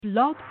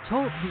Blog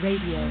Talk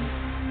Radio.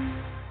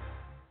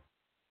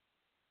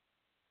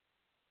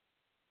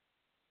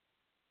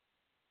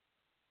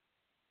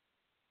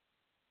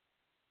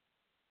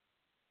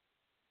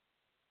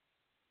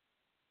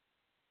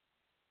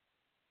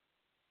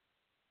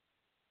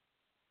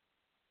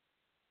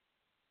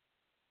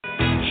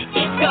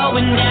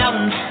 Going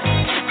down,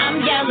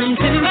 I'm yelling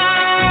timber,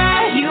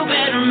 you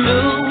better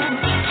move,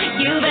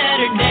 you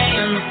better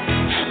dance,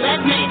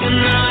 let's make a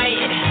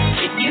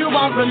night, you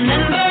won't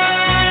remember,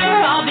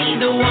 I'll be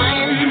the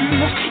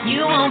one,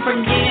 you won't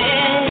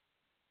forget.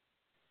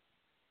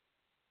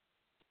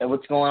 Hey,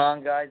 what's going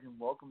on, guys, and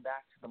welcome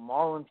back to the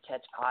Marlins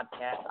Catch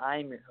Podcast.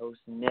 I'm your host,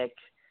 Nick,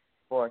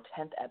 for our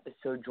 10th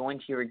episode,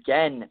 joined here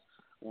again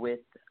with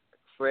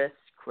Chris.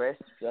 Chris,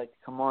 if you'd like to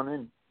come on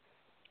in.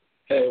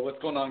 Hey,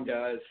 what's going on,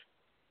 guys?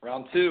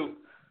 Round two.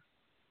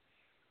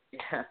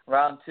 Yeah,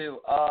 round two.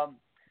 So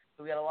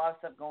we got a lot of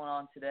stuff going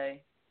on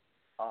today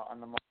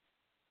on the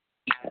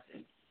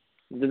Marlins.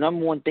 The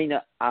number one thing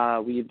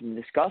that we have been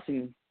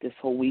discussing this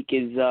whole week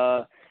is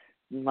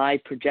my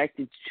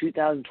projected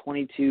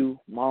 2022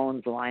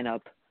 Marlins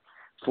lineup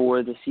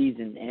for the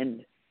season.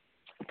 And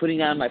putting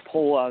that in my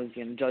poll, I was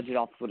going to judge it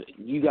off what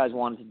you guys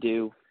wanted to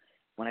do.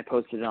 When I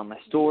posted it on my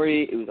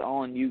story, it was all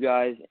on you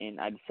guys, and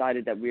I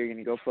decided that we were going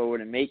to go forward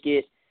and make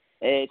it.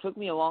 It took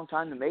me a long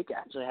time to make it.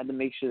 Actually, I had to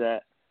make sure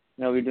that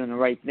we were doing the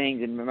right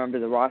things. And remember,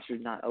 the roster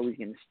is not always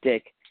going to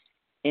stick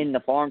in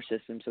the farm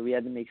system, so we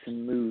had to make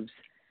some moves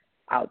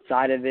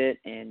outside of it.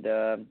 And,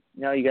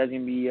 you guys are going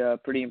to be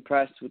pretty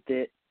impressed with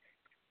it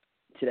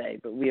today.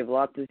 But we have a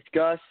lot to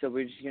discuss, so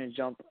we're just going to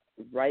jump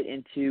right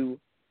into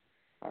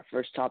our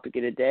first topic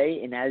of the day,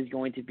 and that is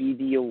going to be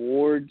the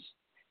awards,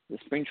 the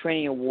spring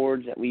training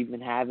awards that we've been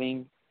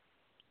having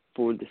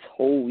for this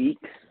whole week.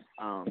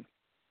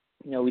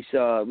 We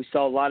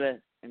saw a lot of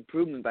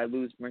improvement by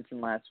Lewis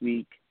Brinson last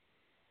week.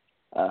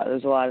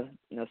 There's a lot of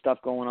stuff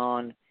going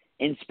on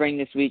in spring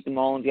this week. The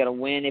Marlins got a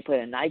win. They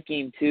played a night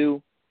game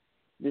too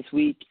this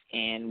week,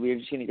 and we're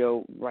just going to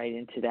go right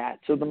into that.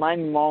 So the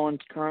Miami Marlins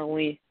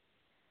currently,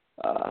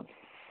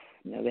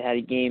 they had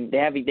a game. They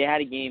had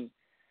a game.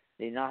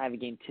 They did not have a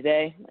game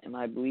today, in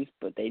my belief,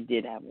 but they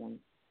did have one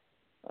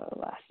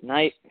last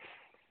night.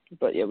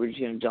 But yeah, we're just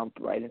going to jump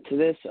right into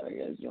this. Sorry,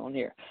 guys, going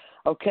here.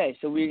 Okay,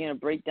 so we're going to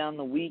break down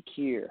the week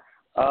here.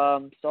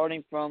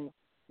 Starting from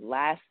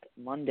last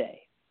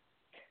Monday,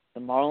 the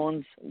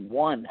Marlins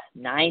won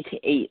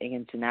 9-8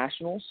 against the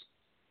Nationals.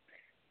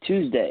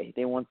 Tuesday,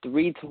 they won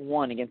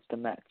 3-1 against the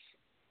Mets.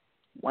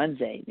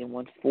 Wednesday, they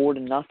won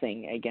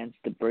 4-0 against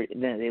the Braves.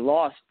 Then they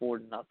lost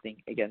 4-0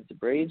 against the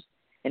Braves.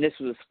 And this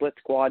was a split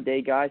squad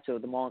day, guys. So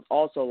the Marlins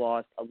also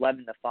lost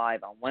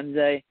 11-5 on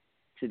Wednesday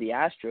to the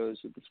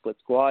Astros with the split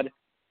squad.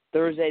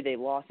 Thursday, they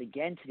lost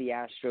again to the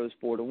Astros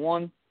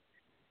 4-1.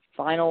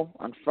 Final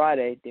on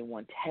Friday, they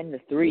won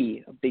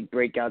 10-3, a big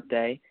breakout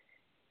day.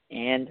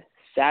 And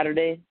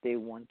Saturday, they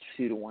won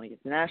 2-1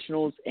 against the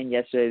Nationals. And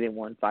yesterday, they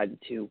won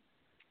 5-2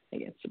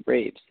 against the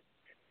Braves.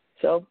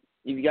 So,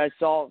 if you guys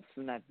saw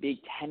from that big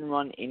 10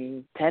 runs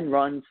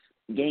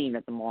game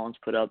that the Marlins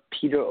put up,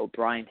 Peter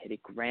O'Brien hit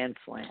a grand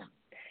slam.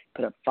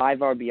 Put up 5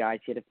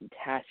 RBIs. He had a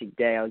fantastic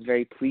day. I was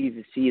very pleased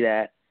to see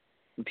that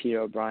from Peter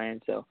O'Brien.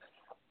 So,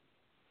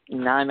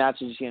 I'm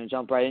actually just going to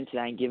jump right into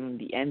that and give him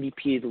the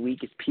MVP of the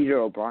week is Peter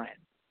O'Brien.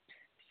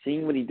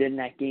 Seeing what he did in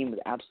that game was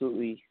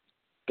absolutely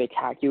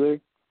spectacular.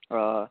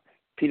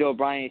 Peter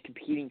O'Brien is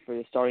competing for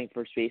the starting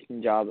first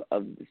baseman job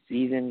of the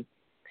season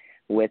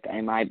with,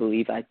 and I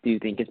do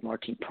think it's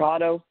Martin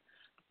Prado.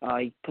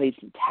 He played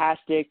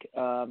fantastic.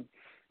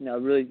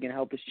 Really going to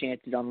help his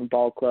chances on the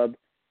ball club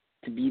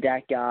to be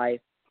that guy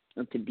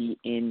and to be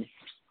in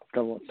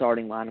the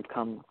starting lineup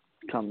come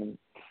in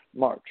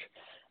March.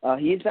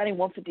 He is batting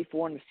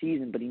 154 in the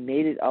season, but he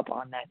made it up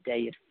on that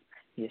day.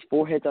 He has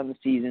 4 hits on the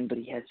season, but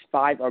he has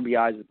 5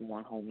 RBIs with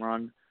 1 home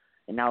run,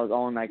 and that was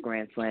all in that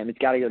grand slam. It's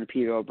got to go to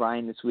Peter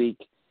O'Brien this week.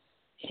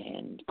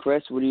 And,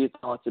 Chris, what are your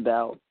thoughts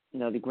about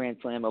the grand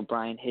slam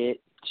O'Brien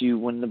hit to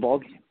win the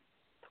ballgame?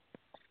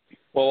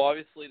 Well,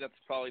 obviously that's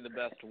probably the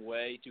best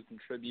way to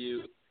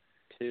contribute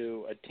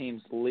to a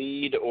team's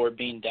lead or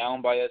being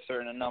down by a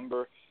certain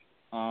number.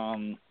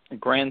 A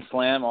grand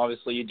slam,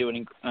 obviously you do it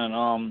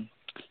in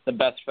the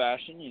best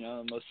fashion,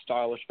 the most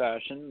stylish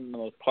fashion, the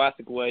most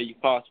classic way you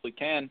possibly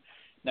can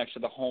next to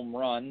the home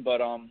run.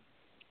 But,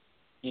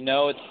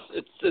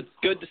 it's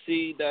good to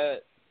see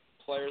that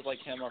players like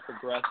him are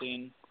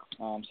progressing.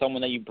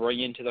 Someone that you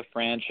bring into the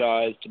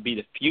franchise to be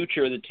the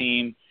future of the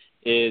team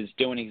is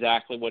doing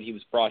exactly what he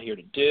was brought here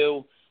to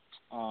do.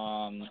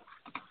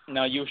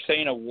 Now, you were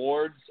saying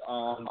awards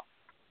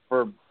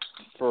for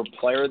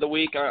Player of the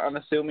Week, I'm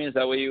assuming. Is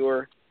that what you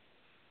were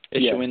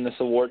issuing this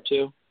award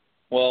to?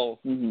 Well,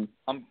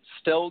 I'm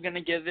still going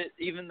to give it,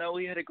 even though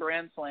he had a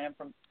grand slam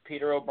from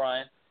Peter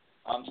O'Brien,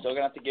 I'm still going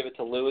to have to give it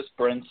to Lewis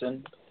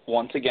Brinson.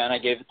 Once again, I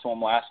gave it to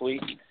him last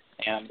week,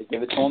 and I'm going to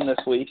give it to him this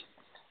week.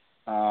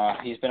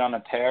 He's been on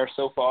a tear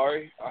so far.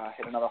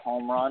 Hit another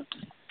home run.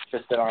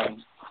 Just been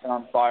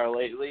on fire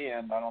lately,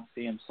 and I don't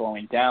see him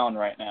slowing down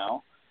right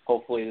now.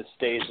 Hopefully this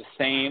stays the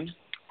same.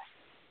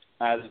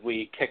 as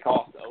we kick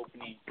off the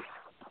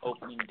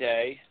opening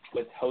day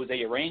with Jose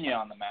Urena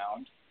on the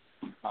mound.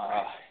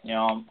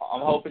 I'm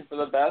hoping for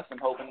the best. I'm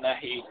hoping that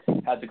he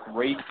has a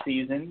great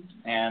season,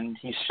 and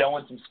he's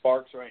showing some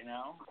sparks right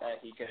now that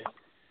he could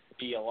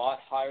be a lot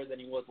higher than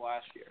he was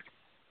last year.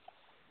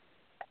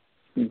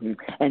 Mm-hmm.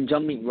 And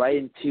jumping right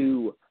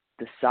into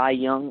the Cy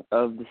Young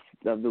of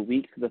the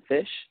week for the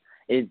Fish,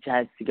 it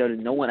has to go to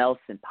no one else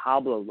than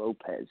Pablo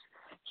Lopez.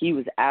 He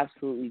was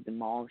absolutely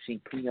demolishing,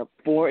 putting up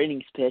 4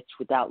 innings pitched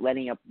without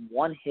letting up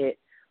one hit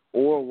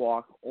or a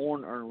walk or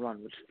an earned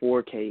run, with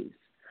 4 Ks.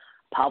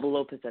 Pablo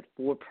Lopez had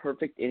 4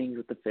 perfect innings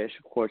with the Fish,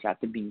 of course,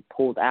 after being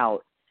pulled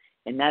out.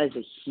 And that is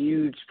a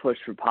huge push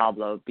for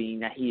Pablo, being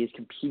that he is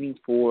competing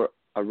for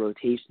a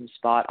rotation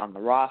spot on the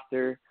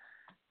roster.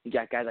 You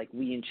got guys like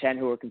Lee and Chen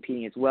who are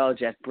competing as well,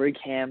 Jeff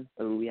Brigham,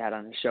 who we had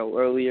on the show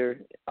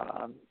earlier.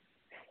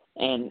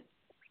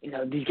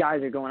 These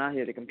guys are going out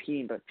here to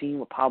competing, but seeing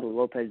what Pablo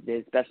Lopez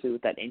did, especially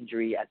with that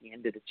injury at the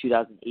end of the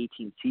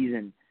 2018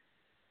 season,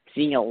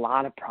 seeing a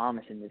lot of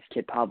promise in this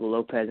kid, Pablo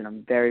Lopez, and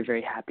I'm very,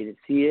 very happy to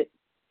see it.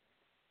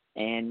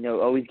 And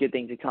always good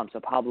things to come. So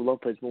Pablo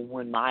Lopez will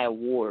win my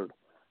award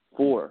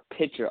for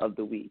Pitcher of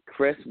the Week.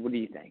 Chris, what do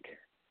you think?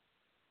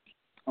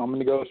 I'm going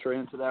to go straight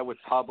into that with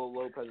Pablo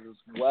Lopez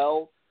as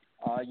well.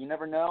 You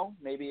never know.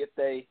 Maybe if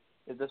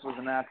this was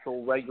an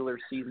actual regular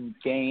season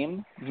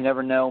game, you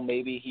never know.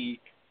 Maybe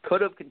he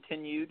could have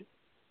continued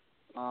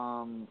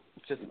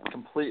just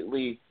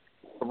completely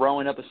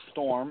throwing up a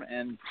storm,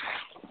 and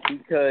he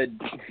could,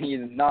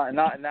 not in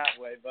that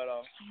way, but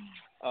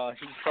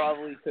he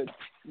probably could.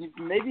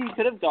 Maybe he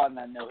could have gotten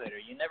that no-hitter.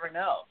 You never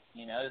know.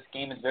 This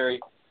game is very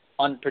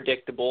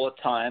unpredictable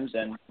at times,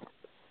 and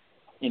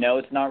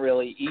it's not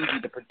really easy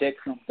to predict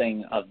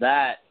something of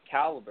that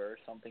caliber,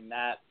 something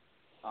that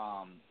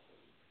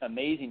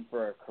amazing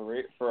for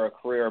a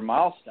career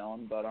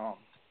milestone. But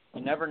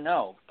you never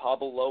know.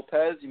 Pablo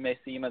Lopez, you may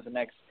see him as the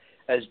next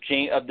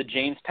of the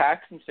James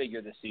Paxton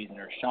figure this season,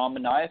 or Sean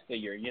Manaea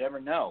figure. You never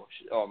know.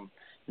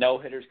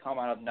 No-hitters come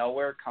out of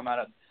nowhere, come out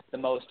of the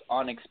most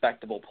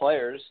unexpected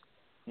players.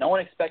 No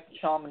one expected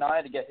Sean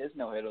Manaea to get his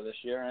no-hitter this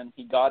year, and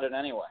he got it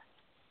anyway.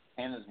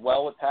 And as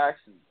well with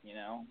Paxton,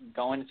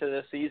 going into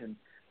this season,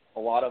 a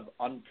lot of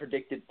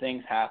unpredicted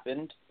things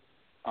happened.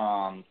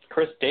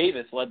 Chris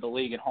Davis led the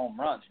league in home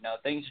runs.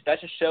 Things that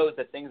just shows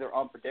that things are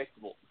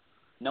unpredictable.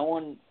 No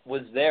one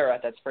was there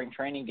at that spring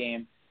training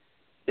game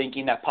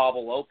thinking that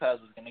Pablo Lopez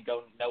was going to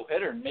go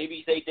no-hitter.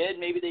 Maybe they did,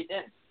 maybe they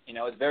didn't.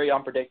 It's very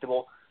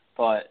unpredictable,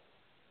 but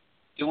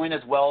doing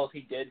as well as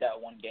he did that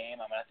one game,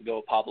 I'm going to have to go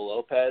with Pablo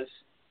Lopez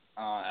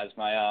as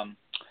my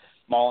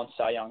Marlins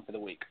Cy Young for the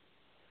week.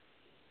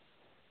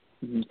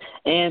 Mm-hmm.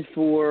 And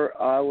for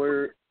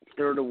our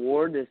third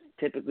award, this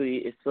typically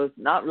is supposed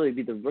to not really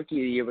be the Rookie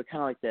of the Year, but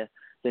kind of like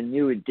the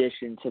new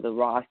addition to the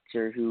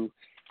roster who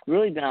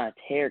really been on a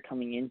tear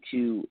coming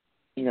into,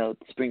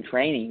 spring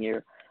training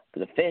here for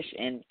the Fish.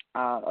 And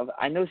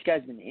I know this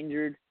guy's been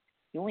injured.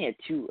 He only had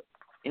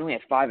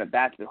 5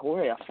 at-bats, but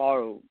Jorge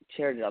Alfaro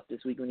cheered it up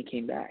this week when he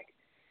came back.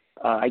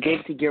 I gave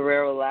it to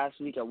Guerrero last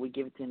week. I would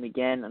give it to him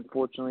again.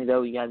 Unfortunately,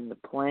 though, he got into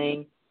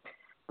playing.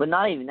 But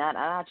not even that.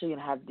 I'm actually going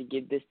to have to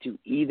give this to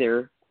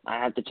either. I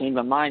have to change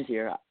my mind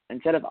here.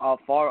 Instead of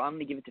Alfaro, I'm going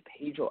to give it to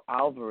Pedro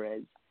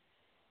Alvarez,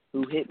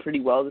 who hit pretty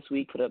well this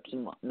week, put up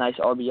some nice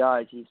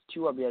RBIs. He's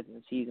 2 RBIs in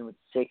the season with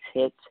 6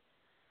 hits,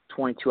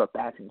 22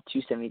 at-bats, and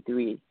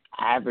 273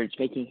 average,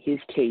 making his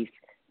case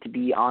to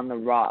be on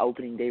the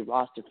opening day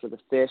roster for the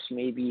Fish,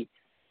 maybe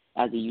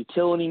as a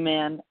utility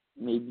man,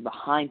 maybe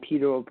behind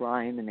Peter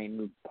O'Brien, and they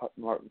moved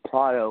Martin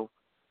Prado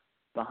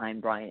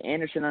behind Brian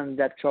Anderson on the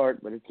depth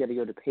chart, but it's got to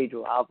go to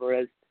Pedro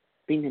Alvarez,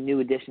 being the new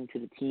addition to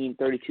the team,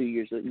 32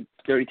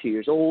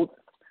 years old,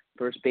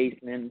 first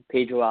baseman.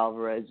 Pedro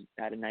Alvarez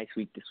had a nice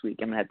week this week.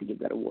 I'm going to have to give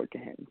that award to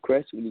him.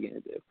 Chris, what are you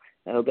going to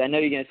do? I know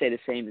you're going to say the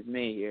same as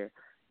me here,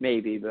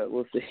 maybe, but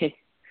we'll see.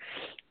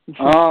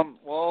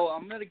 Well,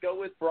 I'm going to go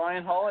with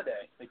Brian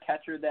Holiday, the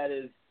catcher that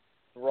is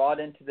brought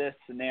into this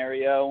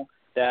scenario,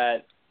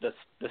 that the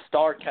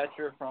star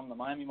catcher from the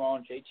Miami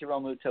Marlins, JT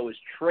Realmuto, was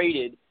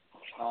traded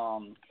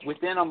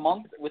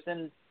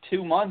within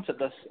 2 months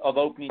of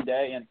opening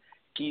day, and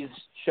he's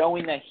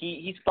showing that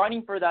he's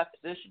fighting for that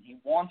position. He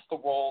wants the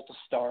role to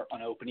start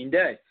on opening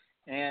day,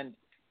 and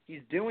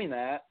he's doing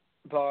that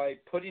by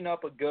putting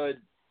up a good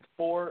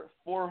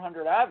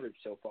 400 average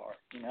so far.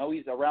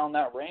 He's around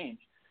that range.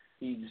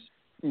 He's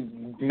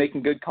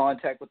making good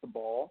contact with the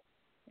ball,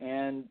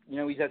 and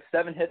he's had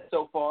 7 hits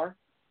so far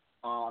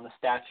on the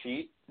stat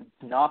sheet.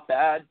 Not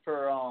bad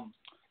for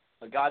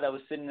a guy that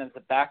was sitting as the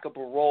backup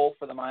role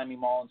for the Miami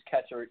Marlins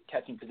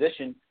catching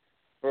position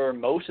for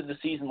most of the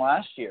season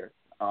last year.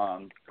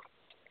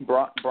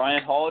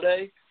 Brian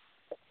Holiday,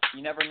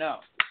 you never know.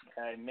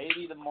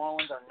 Maybe the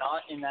Marlins are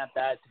not in that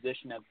bad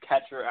position of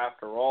catcher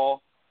after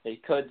all. They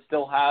could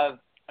still have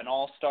an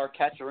all-star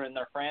catcher in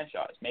their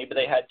franchise. Maybe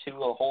they had 2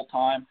 the whole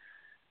time.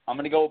 I'm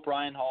going to go with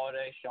Brian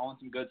Holiday, showing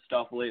some good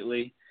stuff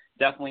lately.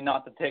 Definitely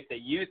not the pick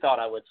that you thought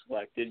I would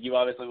select. You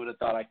obviously would have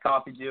thought I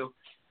copied you,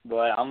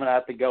 but I'm going to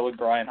have to go with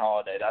Brian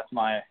Holiday. That's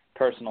my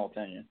personal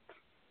opinion.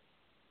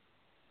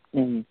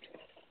 Mhm.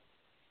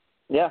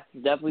 Yeah,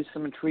 definitely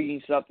some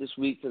intriguing stuff this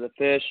week for the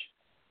Fish.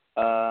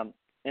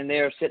 And they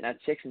are sitting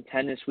at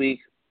 6-10 this week.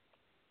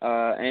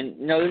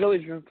 And there's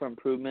always room for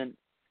improvement,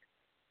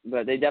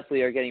 but they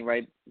definitely are getting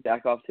right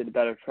back off to the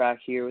better track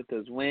here with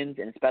those wins,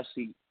 and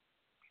especially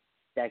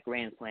that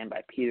grand slam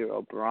by Peter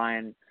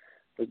O'Brien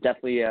was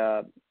definitely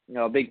a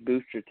big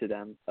booster to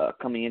them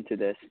coming into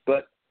this.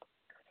 But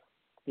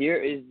here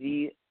is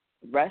the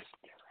rest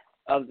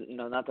of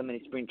not that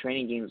many spring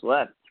training games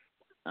left.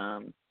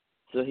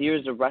 So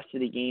here's the rest of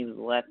the games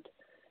left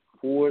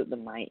for the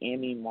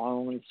Miami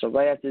Marlins. So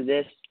right after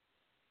this,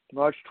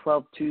 March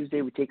 12th,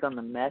 Tuesday, we take on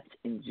the Mets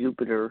in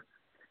Jupiter,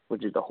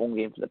 which is the home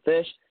game for the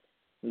Fish.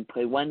 We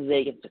play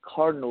Wednesday against the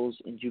Cardinals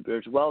in Jupiter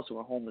as well, so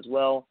we're home as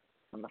well.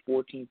 On the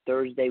 14th,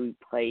 Thursday, we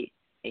play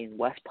in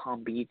West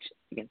Palm Beach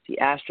against the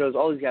Astros.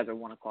 All these guys are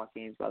 1 o'clock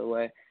games, by the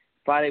way.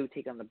 Friday, we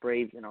take on the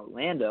Braves in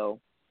Orlando.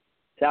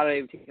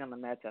 Saturday, we take on the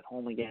Mets at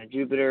home again in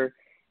Jupiter.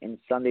 And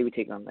Sunday, we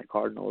take on the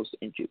Cardinals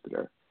in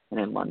Jupiter. And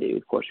then Monday,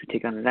 of course, we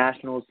take on the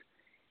Nationals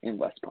in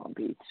West Palm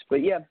Beach.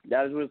 But, yeah,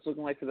 that is what it's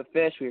looking like for the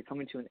Fish. We are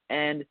coming to an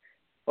end.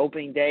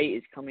 Opening day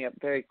is coming up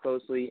very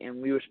closely.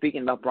 And we were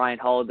speaking about Brian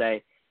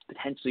Holiday.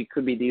 Potentially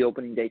could be the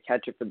opening day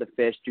catcher for the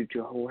Fish due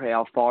to Jorge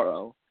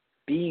Alfaro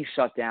being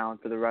shut down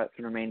for the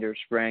remainder of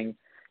spring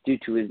due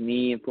to his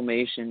knee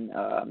inflammation.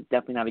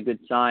 Definitely not a good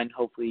sign.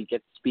 Hopefully he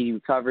gets speedy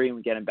recovery and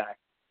we get him back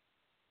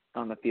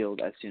on the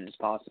field as soon as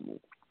possible.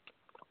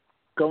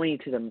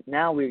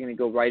 Now we're going to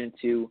go right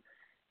into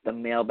the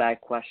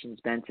mailbag questions.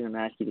 Benson, I'm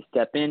asking you to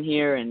step in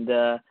here, and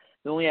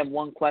we only have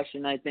one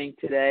question, I think,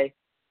 today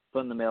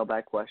from the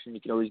mailbag question.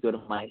 You can always go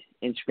to my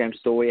Instagram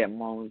story at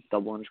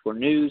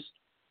Marlins_news.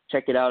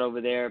 Check it out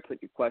over there.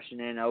 Put your question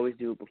in. I always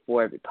do it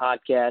before every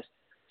podcast.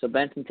 So,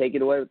 Benson, take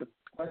it away with the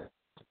question.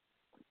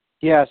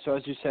 Yeah, so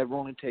as you said, we're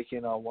only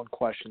taking one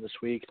question this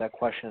week. That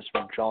question is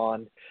from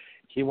John.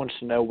 He wants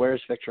to know,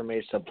 where's Victor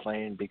Mesa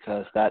playing,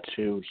 because that's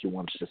who he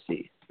wants to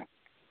see.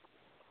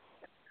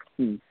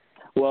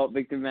 Well,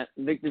 Victor Mesa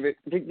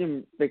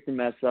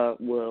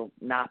will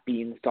not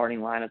be in the starting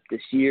lineup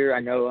this year. I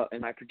know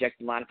in my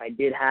projected lineup I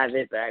did have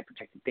it, but I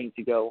projected things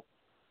to go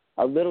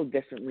a little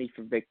differently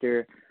for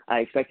Victor. I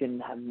expected him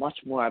to have much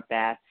more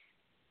at-bats,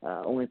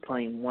 only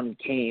playing one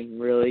game,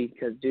 really,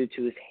 because due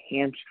to his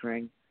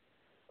hamstring.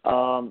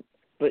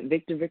 But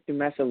Victor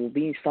Mesa will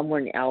be somewhere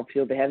in the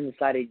outfield. They haven't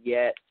decided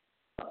yet.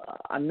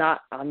 I'm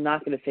not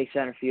going to say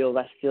center field.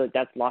 I feel like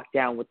that's locked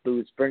down with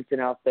Lewis Brinson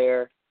out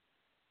there.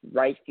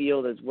 Right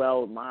field as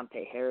well,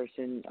 Monte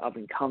Harrison up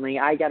and coming.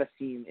 I got to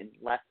see him in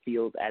left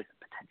field as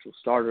a potential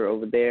starter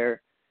over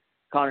there.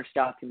 Connor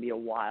Stott can be a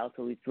while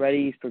till he's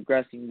ready. He's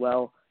progressing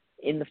well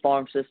in the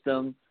farm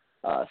system.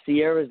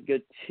 Sierra's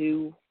good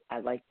too. I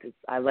like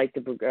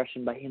the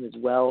progression by him as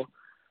well.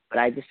 But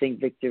I just think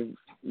Victor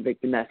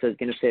Mesa is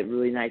going to fit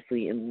really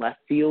nicely in left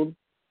field,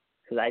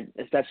 because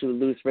especially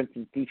with Lewis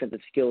Brinson's defensive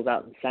skills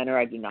out in center,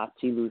 I do not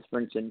see Lewis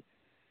Brinson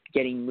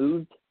getting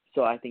moved.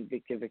 So I think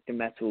Victor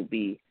Mesa will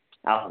be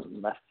out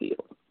in left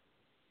field.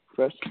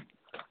 Chris?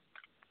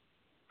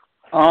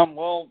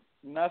 Well,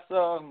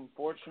 Mesa,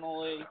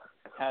 unfortunately,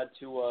 had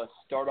to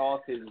start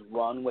off his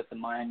run with the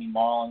Miami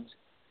Marlins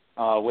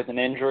with an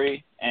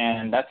injury,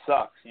 and that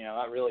sucks.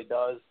 That really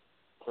does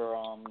for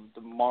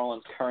the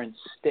Marlins' current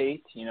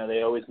state.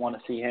 They always want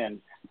to see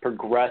him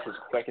progress as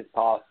quick as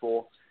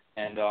possible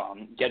and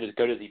get as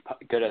good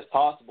as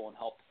possible and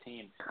help the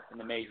team in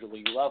the major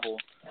league level.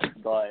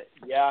 But,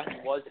 yeah,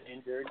 he was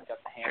injured, got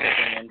the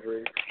hamstring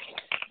injury.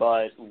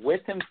 But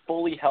with him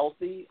fully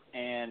healthy,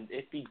 and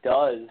if he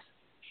does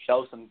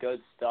show some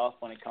good stuff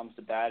when it comes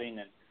to batting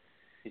and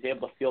he's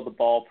able to field the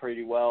ball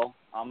pretty well,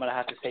 I'm going to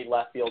have to say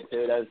left field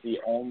too. That is the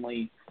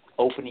only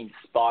opening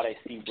spot I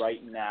see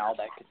right now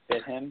that could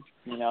fit him.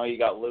 You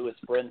got Lewis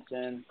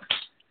Brinson,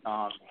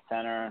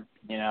 center.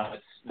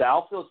 The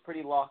outfield's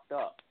pretty locked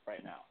up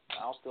right now.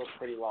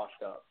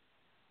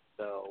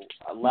 So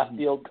left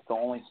field's the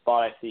only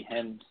spot I see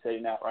him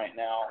sitting at right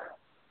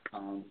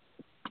now.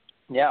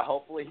 Yeah,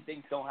 hopefully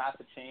things don't have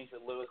to change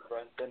with Lewis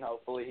Brinson.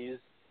 Hopefully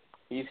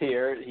he's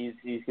here.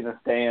 He's going to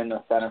stay in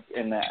the center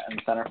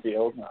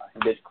field. He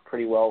did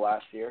pretty well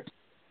last year,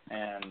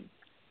 and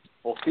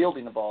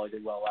fielding the ball he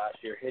did well last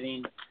year.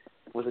 Hitting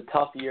was a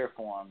tough year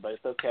for him, but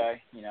it's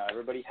okay.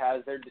 Everybody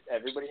has their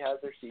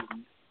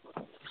seasons.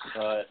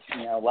 But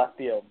left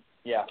field,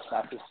 yeah,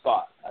 that's his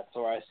spot. That's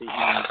where I see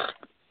him.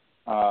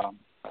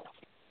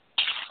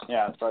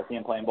 That's where I see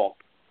him playing ball.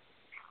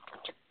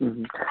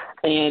 Mm-hmm.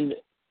 And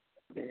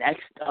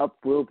next up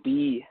will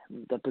be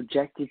the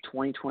projected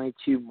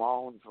 2022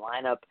 Marlins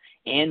lineup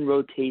and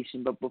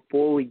rotation. But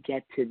before we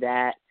get to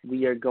that,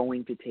 we are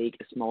going to take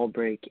a small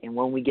break. And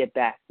when we get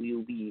back, we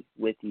will be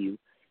with you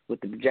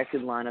with the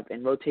projected lineup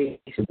and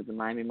rotation for the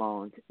Miami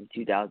Marlins in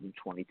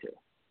 2022.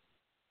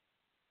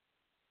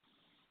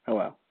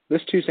 Hello.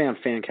 This Tuesday on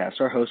Fancast,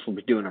 our host will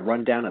be doing a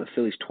rundown of the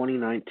Phillies'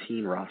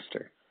 2019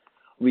 roster.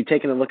 We'll be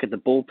taking a look at the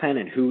bullpen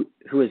and who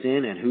is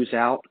in and who's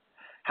out.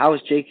 How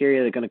is Jake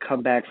Arrieta going to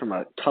come back from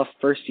a tough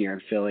first year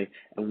in Philly,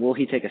 and will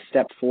he take a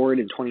step forward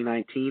in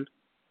 2019?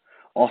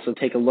 Also,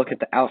 take a look at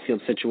the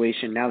outfield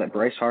situation now that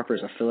Bryce Harper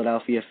is a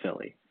Philadelphia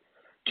Philly.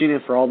 Tune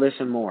in for all this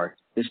and more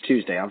this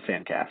Tuesday on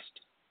Fancast.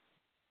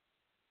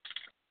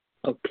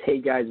 Okay,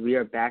 guys, we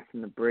are back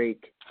from the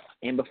break.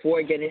 And before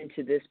I get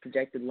into this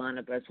projected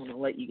lineup, I just want to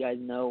let you guys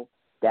know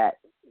that,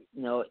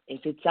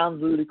 if it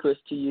sounds ludicrous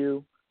to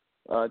you,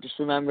 just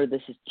remember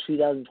this is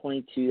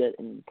 2022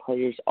 and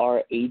players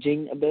are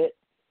aging a bit.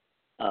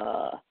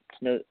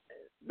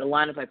 The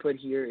lineup I put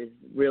here is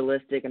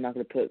realistic. I'm not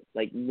going to put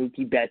like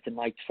Mookie Betts and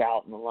Mike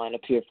Trout in the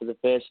lineup here for the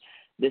Fish.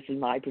 This is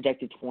my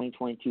projected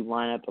 2022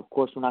 lineup. Of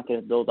course, we're not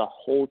going to build a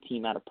whole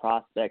team out of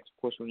prospects.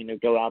 Of course, we're going to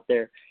go out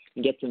there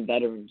and get some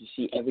veterans to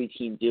see every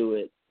team do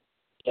it.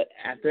 But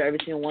after every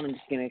single one, I'm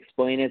just going to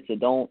explain it, so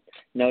don't,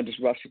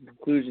 just rush to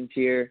conclusions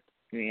here.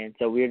 And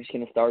so we're just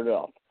going to start it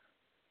off.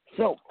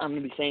 So I'm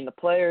going to be saying the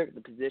player,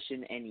 the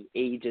position, and the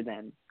age of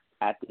them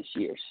at this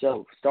year.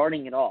 So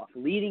starting it off,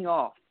 leading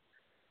off,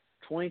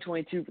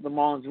 2022 for the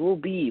Marlins will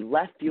be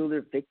left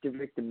fielder Victor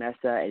Mesa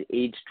at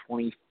age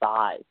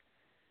 25.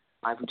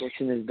 My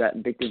prediction is that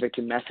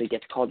Victor Mesa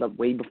gets called up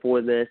way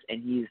before this,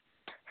 and he's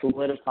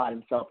solidified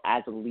himself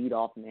as a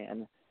leadoff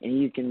man, and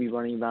he's going to be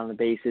running around the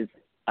bases.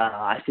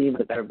 I see him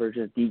as a better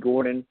version of D.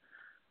 Gordon.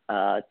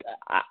 I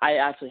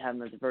actually have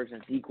him as a version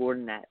of D.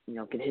 Gordon that,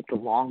 can hit the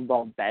long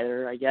ball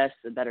better, I guess,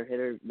 a better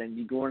hitter than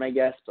D. Gordon, I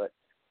guess, but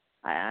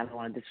I don't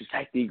want to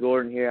disrespect D.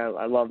 Gordon here.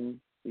 I love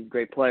him. He's a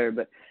great player.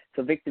 But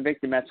so Victor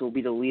Mesa will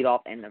be the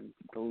leadoff and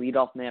the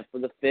leadoff man for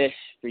the Fish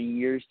for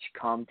years to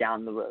come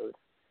down the road.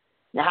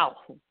 Now,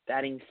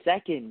 batting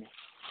second,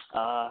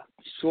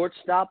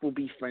 shortstop will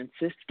be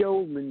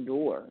Francisco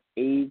Lindor,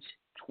 age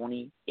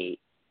 28.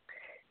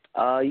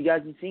 You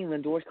guys have seen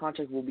Lindor's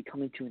contract will be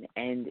coming to an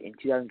end in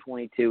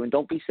 2022. And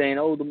don't be saying,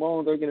 the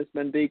Marlins are going to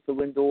spend big for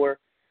Lindor.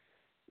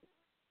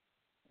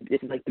 This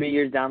is like 3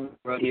 years down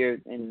the road here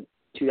in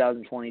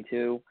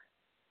 2022.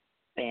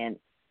 And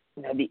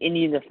the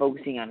Indians are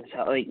focusing on his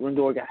health. Like,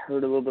 Lindor got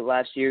hurt a little bit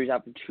last year. He's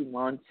out for 2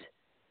 months.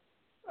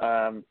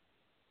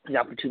 He's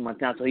out for 2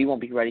 months now, so he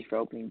won't be ready for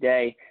opening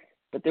day.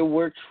 But the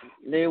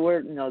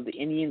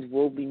Indians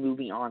will be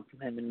moving on from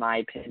him, in my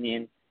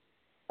opinion.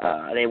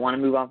 They want to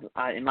move on.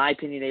 In my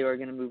opinion, they are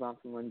going to move on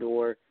from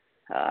Lindor.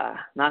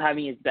 Not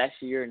having his best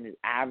year and his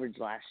average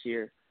last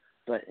year,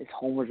 but his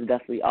homers are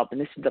definitely up.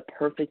 And this is the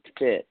perfect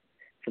fit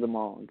for the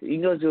Marlins.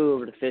 You can go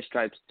over to Fish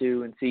Stripes,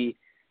 too, and see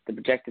the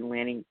projected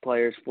landing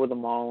players for the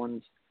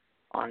Marlins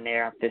on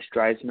there on Fish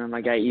Stripes. Remember,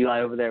 my guy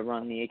Eli over there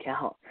running the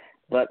account.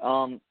 But,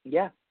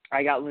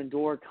 I got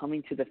Lindor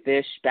coming to the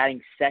Fish,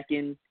 batting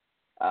second.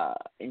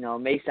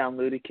 It may sound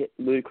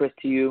ludicrous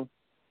to you,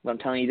 but I'm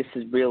telling you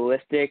this is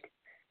realistic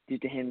due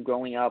to him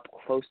growing up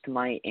close to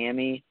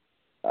Miami.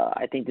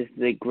 I think this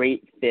is a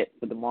great fit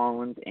for the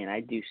Marlins, and I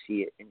do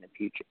see it in the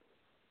future.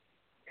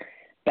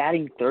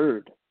 Batting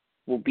third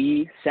will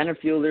be center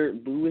fielder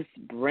Lewis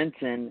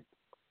Brinson,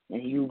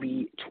 and he will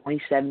be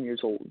 27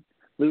 years old.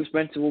 Lewis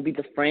Brinson will be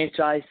the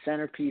franchise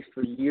centerpiece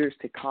for years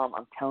to come.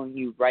 I'm telling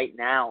you right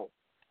now,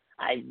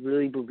 I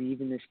really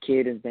believe in this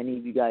kid, as many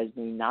of you guys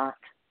may not.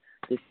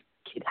 This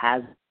kid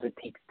has what it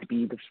takes to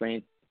be the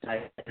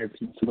franchise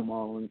centerpiece for the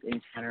Marlins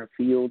in center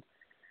field.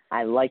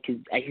 I like his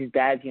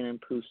bat's going to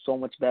improve so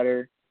much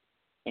better,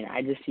 and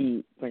I just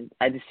see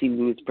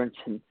Lewis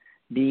Brinson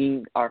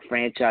being our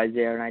franchise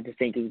there, and I just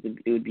think it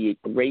would be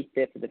a great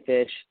fit for the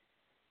Fish,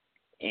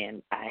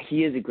 and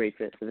he is a great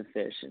fit for the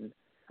Fish, and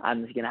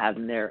I'm just going to have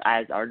him there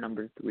as our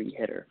number 3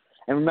 hitter.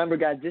 And remember,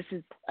 guys, this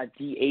is a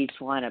DH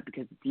lineup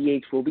because the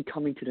DH will be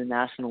coming to the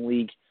National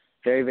League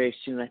very, very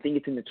soon. I think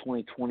it's in the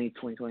 2020,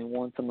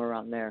 2021, somewhere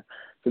around there.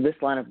 So this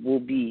lineup will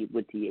be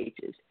with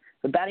DHs.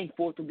 The batting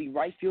fourth will be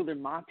right fielder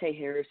Monte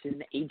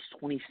Harrison, age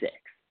 26.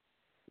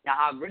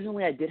 Now,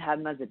 originally I did have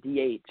him as a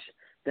DH.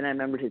 Then I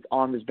remembered his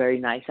arm was very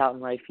nice out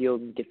in right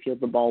field and could field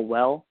the ball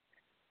well.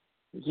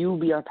 He will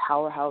be our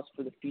powerhouse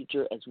for the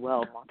future as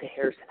well. Monte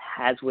Harrison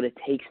has what it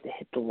takes to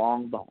hit the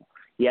long ball.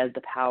 He has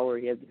the power,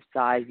 he has the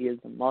size, he has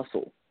the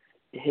muscle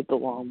to hit the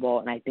long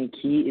ball, and I think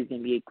he is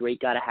going to be a great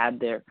guy to have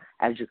there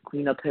as your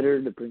cleanup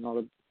hitter to bring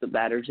all the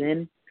batters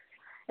in.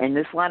 And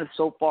this lineup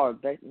so far,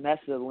 Mesa,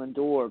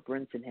 Lindor,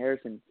 Brinson,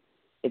 Harrison,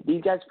 if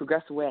these guys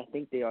progress the way I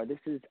think they are, this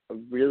is a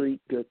really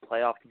good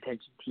playoff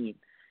contention team.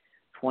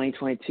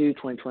 2022,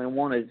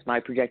 2021 is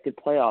my projected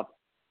playoff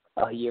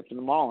year for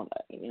the Marlins.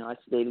 I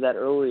stated that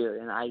earlier,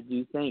 and I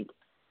do think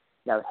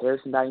that with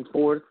Harrison batting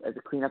fourth as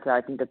a cleanup hitter,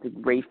 I think that's a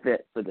great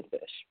fit for the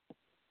Fish.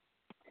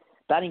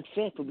 Batting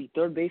fifth will be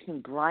third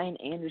baseman Brian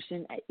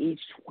Anderson at age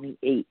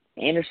 28.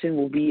 Anderson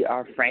will be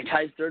our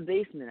franchise third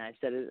baseman. I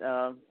said it.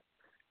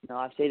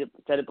 I've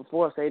said it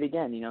before. I'll say it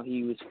again.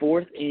 He was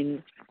fourth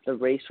in the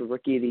race for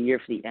Rookie of the Year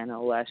for the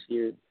NL last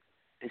year.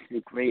 This is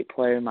a great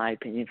player, in my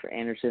opinion, for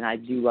Anderson. I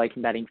do like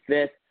him batting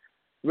fifth.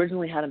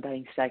 Originally had him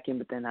batting second,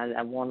 but then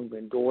I wanted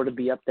Lindor to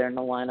be up there in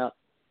the lineup.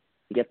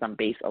 He gets on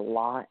base a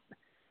lot.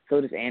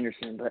 So does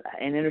Anderson.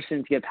 And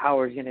Anderson's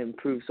power is going to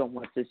improve so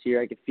much this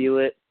year. I can feel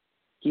it.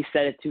 He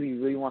said it, too. He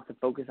really wants to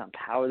focus on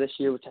power this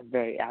year, which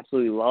I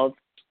absolutely love.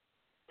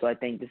 So I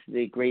think this is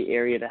a great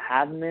area to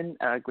have him in,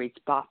 a great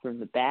spot for him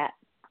to bat.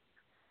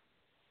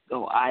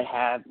 So I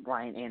have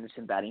Brian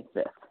Anderson batting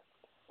 5th.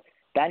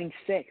 Batting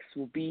 6th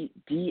will be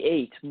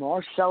DH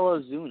Marcell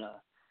Ozuna,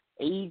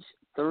 age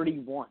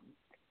 31.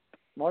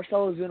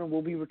 Marcell Ozuna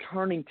will be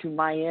returning to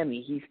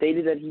Miami. He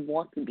stated that he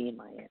wants to be in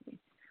Miami.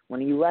 When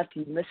he left,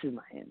 he misses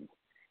Miami.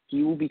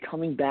 He will be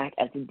coming back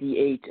as a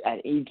DH at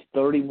age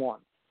 31.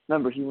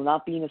 Remember, he will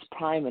not be in his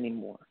prime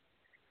anymore.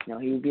 He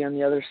will be on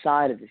the other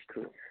side of his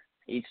career,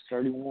 age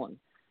 31.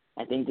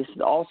 I think this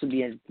would also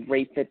be a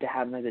great fit to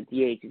have him as a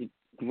DH. He's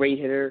a great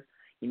hitter.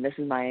 He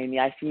misses Miami.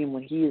 I see him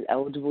when he is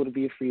eligible to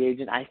be a free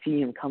agent. I see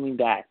him coming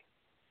back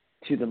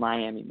to the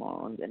Miami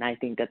Marlins, and I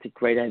think that's a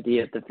great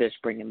idea if the Fish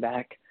bring him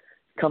back.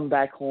 Come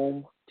back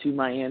home to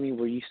Miami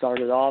where you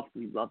started off.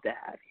 We'd love to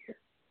have you here.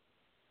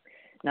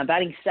 Now,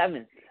 batting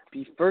 7th,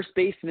 be first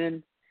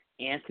baseman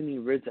Anthony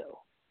Rizzo.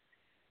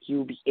 He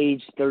will be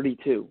age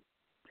 32.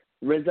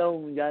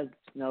 Rizzo, you guys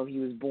know, he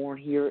was born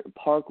here in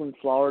Parkland,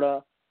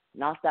 Florida,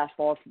 not that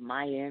far from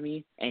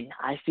Miami, and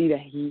I see that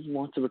he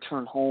wants to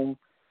return home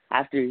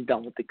after he's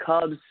done with the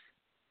Cubs.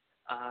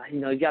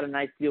 He's got a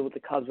nice deal with the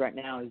Cubs right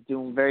now. He's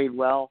doing very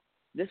well.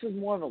 This was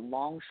more of a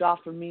long shot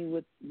for me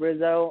with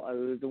Rizzo.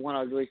 It was the one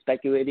I was really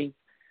speculating.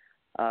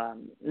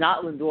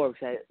 Not Lindor,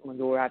 because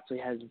Lindor actually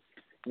has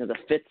the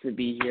fits to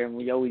be here, and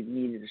we always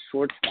needed a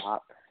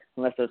shortstop,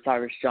 unless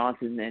Cyrus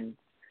Johnson and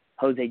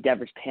Jose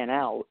Devers pan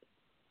out.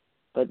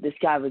 But this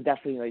guy was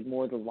definitely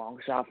more the long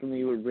shot for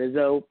me with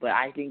Rizzo. But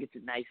I think it's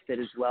a nice fit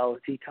as well.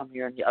 If he come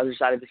here on the other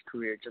side of his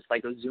career, just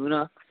like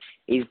Ozuna,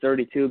 age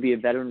 32, be a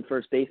veteran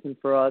first baseman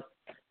for us.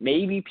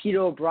 Maybe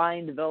Peter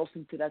O'Brien develops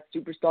into that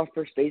superstar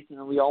first baseman,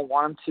 and we all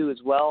want him to as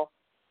well.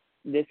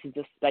 This is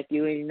just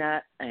speculating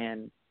that,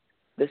 and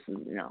this is,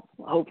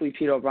 hopefully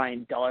Peter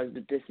O'Brien does,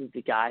 but this is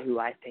the guy who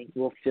I think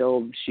will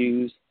fill the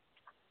shoes.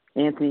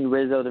 Anthony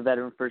Rizzo, the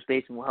veteran first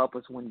baseman, will help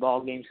us win ball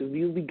games, because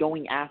we will be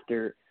going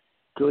after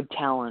good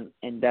talent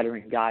and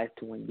veteran guys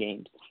to win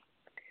games.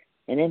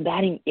 And then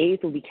batting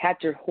 8th will be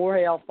catcher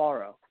Jorge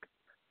Alfaro.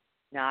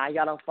 Now, I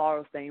got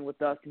Alfaro staying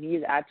with us, and he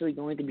is actually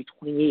going to be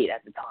 28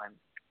 at the time.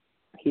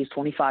 He's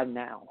 25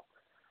 now.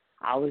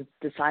 I was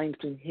deciding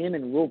between him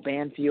and Will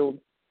Banfield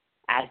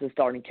as the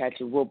starting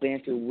catcher. Will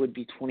Banfield would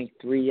be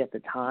 23 at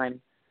the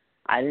time.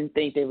 I didn't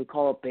think they would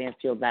call up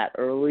Banfield that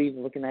early.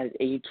 Looking at his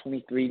age,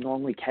 23,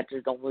 normally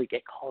catchers don't really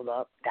get called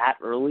up that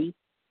early.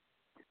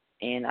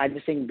 And I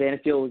just think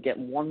Banfield would get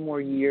one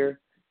more year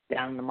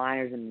down in the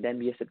minors and then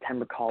be a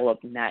September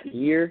call-up in that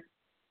year.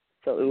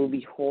 So it will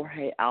be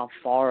Jorge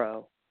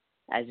Alfaro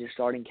as your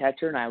starting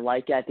catcher, and I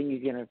like it. I think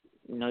he's gonna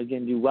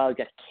do well. He's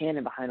got a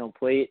cannon behind home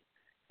plate,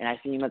 and I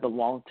see him as a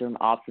long-term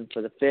option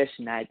for the Fish,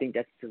 and I think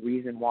that's the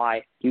reason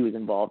why he was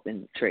involved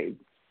in the trade.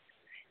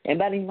 And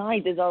batting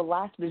 9th is our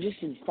last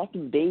position,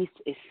 second base,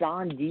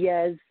 Isan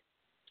Diaz,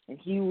 and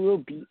he will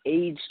be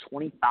age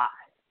 25.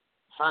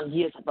 Isan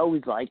Diaz I've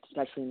always liked,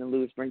 especially in the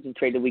Lewis Brinson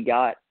trade that we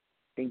got.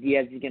 I think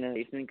Diaz is going to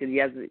 – because he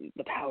has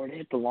the power to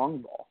hit the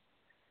long ball.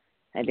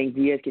 I think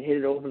Diaz can hit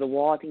it over the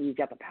wall. I think he's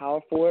got the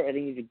power for it. I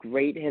think he's a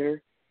great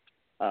hitter.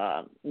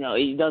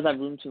 He does have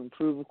room to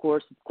improve, of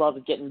course. The club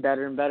is getting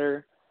better and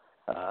better.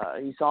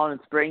 You saw him in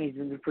spring. He's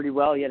doing pretty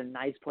well. He had a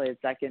nice play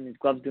at second. His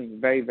club's doing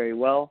very, very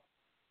well.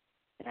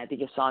 And I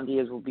think Isan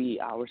Diaz will be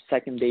our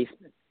second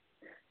baseman.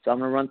 So I'm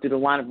going to run through the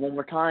lineup one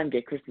more time,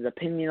 get Chris's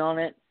opinion on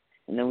it,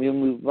 and then we'll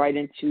move right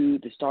into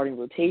the starting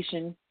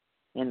rotation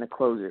and the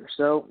closer.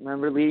 So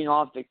remember, leading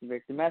off, Victor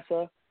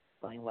Mesa,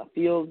 playing left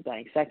field.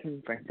 Batting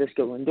second,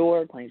 Francisco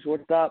Lindor, playing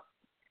shortstop.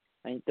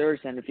 Batting third,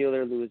 center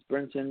fielder, Lewis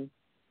Brinson.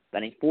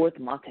 Batting fourth,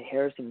 Monte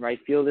Harrison, right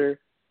fielder.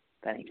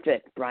 Batting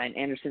fifth, Brian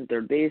Anderson,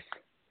 third base.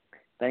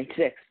 Batting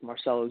sixth,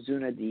 Marcell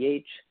Ozuna,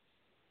 DH.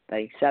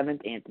 Batting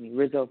seventh, Anthony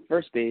Rizzo,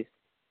 first base.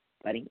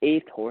 Batting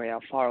eighth, Jorge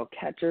Alfaro,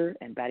 catcher.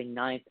 And batting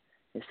ninth,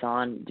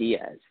 Isan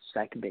Diaz,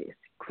 second base.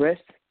 Chris,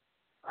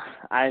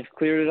 I've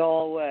cleared it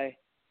all away.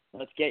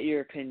 Let's get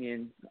your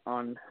opinion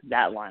on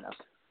that lineup.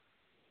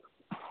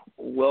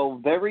 Well,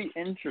 very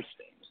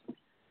interesting.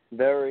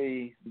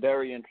 Very,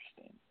 very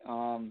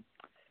interesting.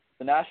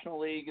 The National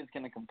League is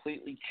going to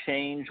completely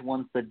change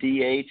once the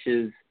DH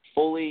is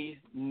fully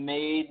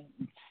made,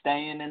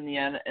 staying in the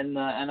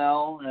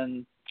NL,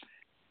 and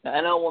the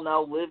NL will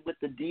now live with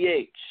the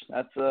DH.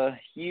 That's a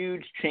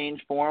huge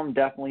change for them,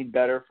 definitely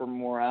better for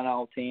more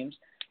NL teams,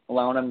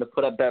 allowing them to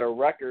put up better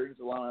records,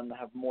 allowing them to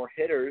have more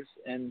hitters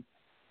in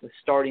the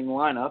starting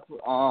lineup.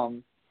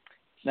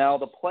 Now,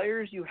 the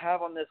players you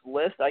have on this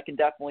list, I can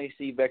definitely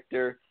see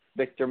Victor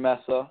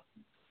Mesa,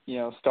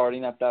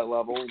 starting at that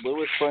level.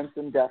 Lewis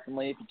Brinson,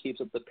 definitely, if he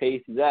keeps up the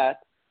pace he's at.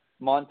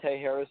 Monte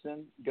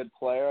Harrison, good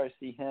player. I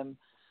see him.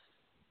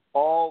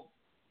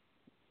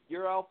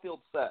 Your outfield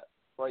set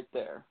right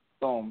there.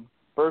 Boom.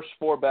 First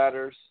four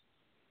batters.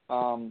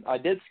 I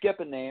did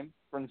skip a name,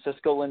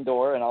 Francisco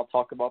Lindor, and I'll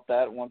talk about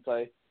that once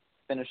I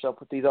finish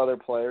up with these other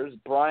players.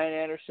 Brian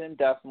Anderson,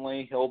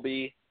 definitely, he'll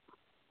be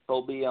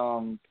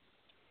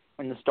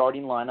in the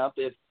starting lineup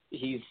if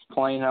he's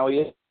playing how he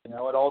is. It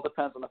all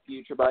depends on the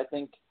future, but I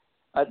think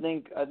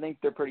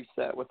they're pretty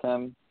set with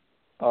him.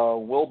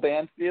 Will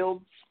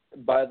Banfield,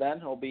 by then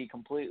he'll be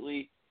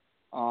completely,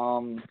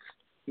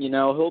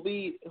 he'll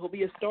be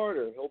a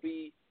starter. He'll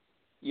be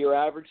your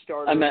average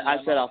starter. I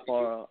said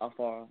Alfaro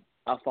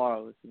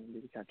was going to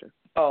be the catcher.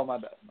 Oh, my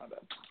bad.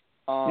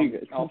 You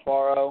good.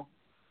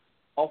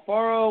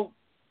 Alfaro,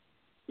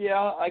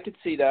 yeah, I could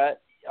see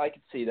that.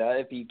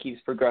 If he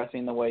keeps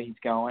progressing the way he's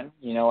going.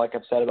 Like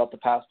I've said about the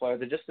past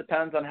players, it just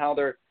depends on how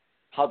they're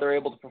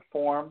able to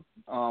perform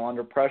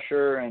under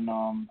pressure and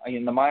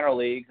in the minor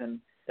leagues, and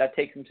that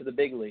takes them to the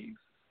big leagues.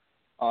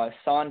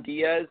 San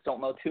Diaz, don't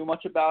know too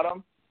much about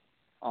him,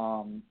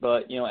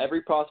 but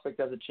every prospect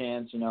has a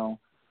chance.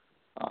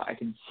 I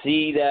can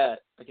see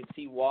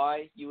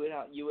why you would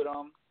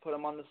put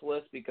him on this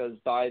list, because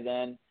by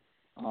then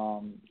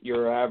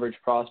your average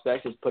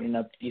prospect is putting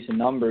up decent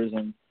numbers,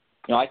 and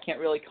I can't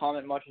really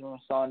comment much on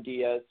San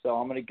Diaz, so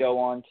I'm going to go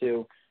on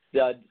to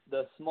the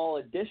small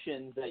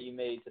additions that you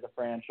made to the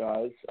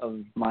franchise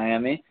of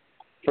Miami.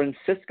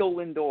 Francisco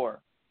Lindor,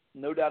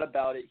 no doubt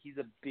about it, he's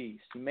a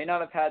beast. He may not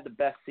have had the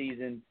best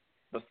season,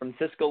 but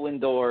Francisco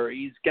Lindor,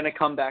 he's going to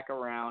come back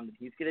around.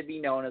 He's going to be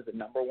known as the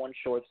number one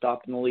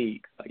shortstop in the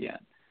league again.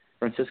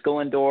 Francisco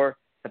Lindor,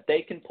 if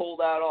they can pull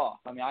that off,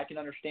 I can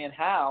understand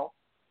how.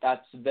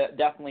 That's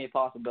definitely a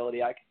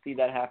possibility. I can see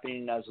that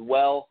happening as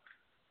well.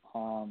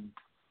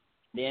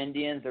 The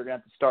Indians, they're going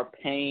to have to start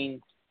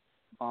paying,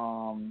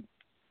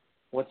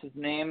 what's his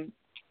name?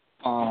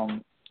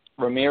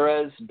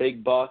 Ramirez,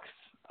 big bucks.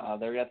 They're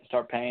going to have to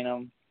start paying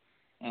him.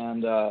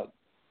 And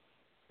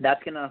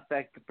that's going to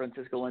affect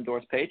Francisco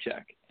Lindor's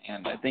paycheck.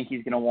 And I think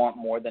he's going to want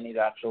more than he's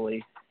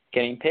actually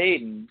getting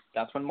paid. And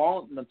that's when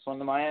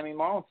the Miami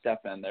Marlins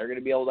step in. They're going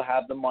to be able to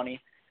have the money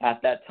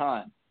at that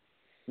time.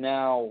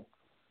 Now,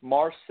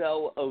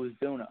 Marcell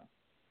Ozuna,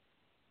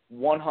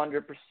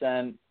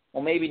 100%.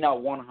 Well, maybe not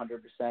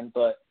 100%,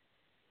 but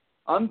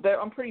I'm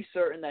pretty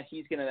certain that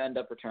he's going to end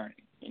up returning.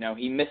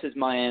 He misses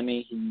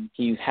Miami.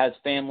 He has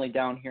family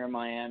down here in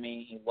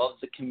Miami. He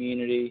loves the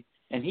community.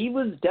 And he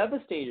was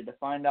devastated to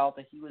find out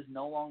that he was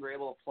no longer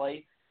able to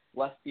play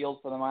left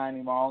field for the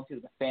Miami Marlins. He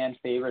was a fan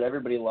favorite.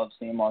 Everybody loves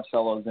seeing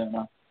Marcell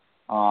Ozuna.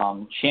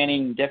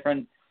 Chanting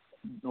different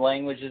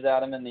languages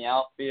at him in the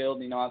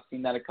outfield. I've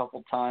seen that a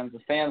couple times. The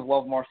fans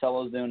love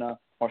Marcell Ozuna.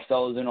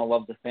 Marcell Ozuna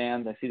loves the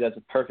fans. I see that's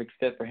a perfect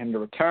fit for him to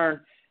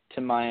return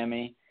to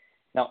Miami.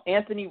 Now,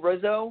 Anthony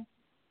Rizzo,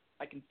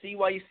 I can see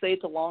why you say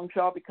it's a long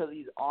shot, because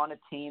he's on a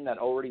team that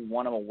already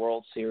won him a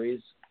World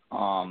Series.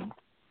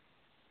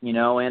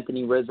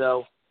 Anthony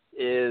Rizzo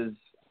is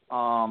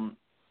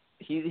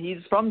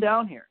he's from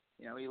down here.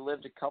 He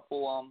lived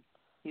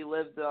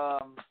a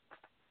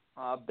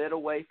bit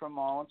away from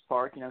Marlins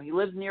Park. He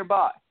lives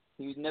nearby.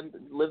 He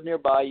lived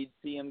nearby. You'd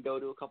see him go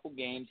to a couple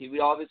games. He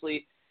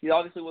obviously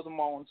was a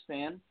Marlins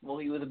fan. Well,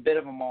 he was a bit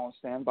of a Marlins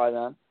fan by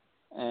then.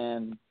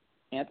 And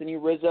Anthony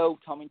Rizzo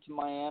coming to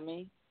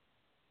Miami,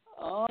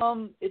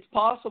 it's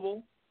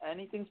possible.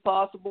 Anything's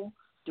possible.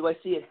 Do I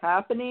see it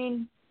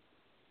happening?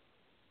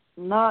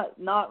 Not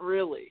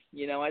really.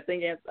 I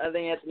think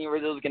Anthony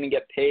Rizzo is going to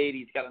get paid.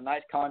 He's got a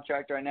nice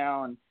contract right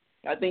now, and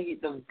I think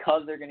the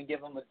Cubs are going to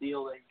give him a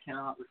deal that he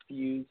cannot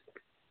refuse.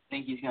 I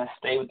think he's going to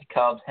stay with the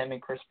Cubs. Him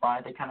and Chris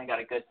Bryant, they kind of got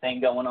a good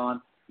thing going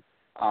on.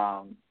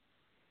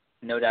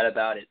 No doubt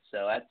about it.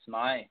 So that's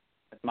my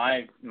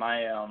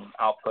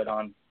output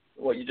on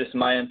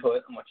my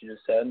input on what you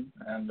just said,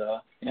 and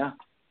yeah.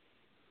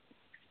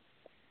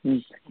 Yeah,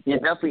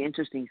 definitely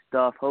interesting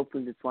stuff.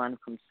 Hopefully this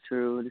lineup comes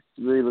true. This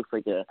really looks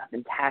like a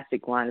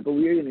fantastic lineup, but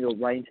we're going to go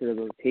right into the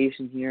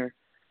rotation here.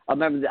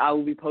 Remember that I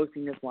will be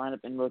posting this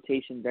lineup in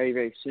rotation very,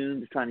 very soon,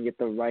 just trying to get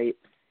the right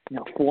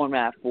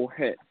format for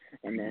it,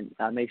 and then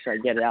make sure I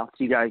get it out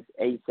to you guys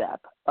ASAP.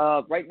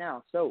 Right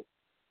now, so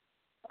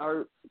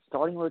our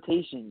starting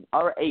rotation,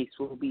 our ace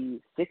will be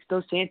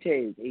Sixto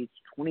Sanchez, age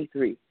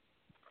 23.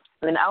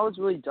 And then I was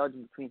really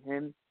judging between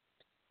him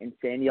and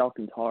Sandy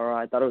Alcantara.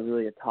 I thought it was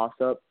really a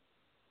toss-up.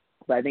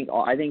 But I think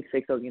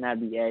Sixto's going to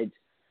have the edge.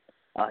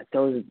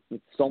 Throws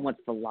with so much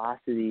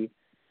velocity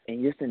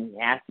and just a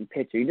nasty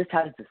pitcher. He just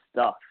has the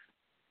stuff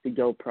to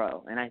go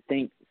pro. And I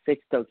think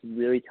Sixto can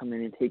really come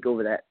in and take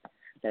over that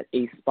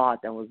ace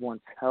spot that was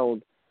once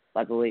held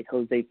by the late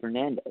Jose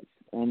Fernandez.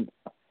 And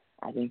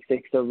I think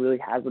Sixto really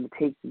has what it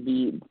takes to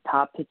be the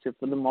top pitcher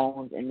for the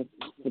Marlins and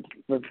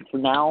for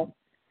now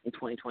in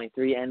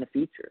 2023 and the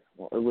future.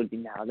 Well, it would be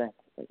now then,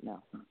 right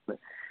now. But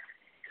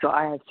so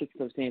I have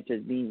Sixto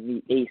Sanchez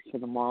being the ace for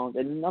the Marlins.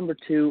 And number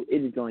 2,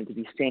 it is going to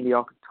be Sandy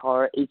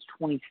Alcantara, age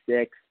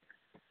 26.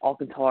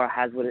 Alcantara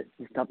has what it's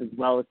stuff as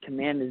well. His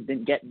command has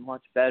been getting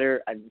much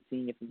better. I've been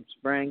seeing it from the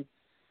spring.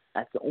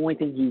 That's the only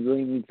thing he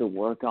really needs to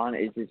work on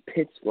is his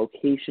pitch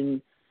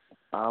location.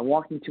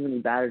 Walking too many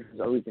batters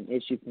is always an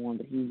issue for him,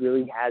 but he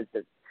really has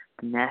the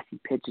nasty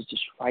pitches to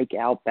strike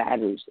out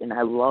batters. And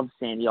I love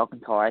Sandy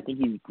Alcantara. I think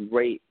he's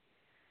great.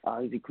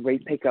 He's a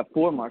great pickup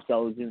for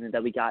Marcell Ozuna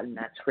that we got in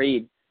that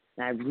trade.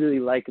 And I really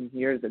like him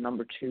here as the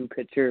number 2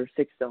 pitcher.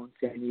 Sixto and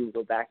Sandy will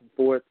go back and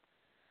forth.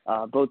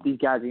 Both these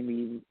guys are going to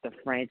be the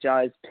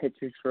franchise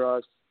pitchers for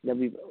us that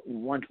we've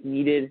once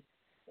needed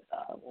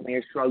when they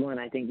were struggling.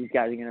 I think these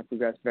guys are going to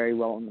progress very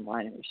well in the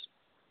minors.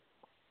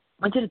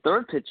 On to the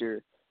third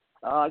pitcher.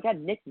 I got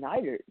Nick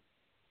Neidert.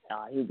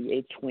 He'll be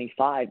age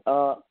 25.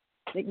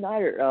 Nick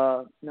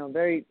Neidert,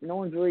 no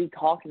one's really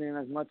talking to him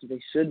as much as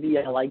they should be.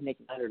 I like Nick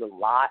Neidert a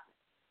lot.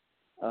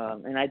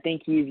 And I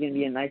think he's going to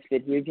be a nice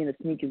fit here. He's going to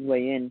sneak his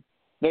way in.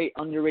 Very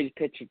underrated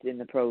pitcher in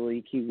the Pro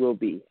League. He will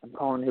be. I'm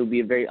calling he'll be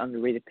a very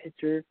underrated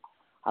pitcher.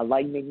 I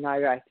like Nick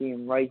Neidert. I see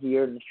him right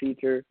here in the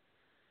future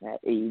at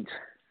age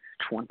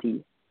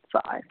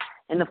 25.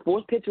 And the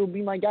fourth pitcher will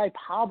be my guy,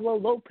 Pablo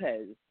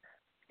Lopez.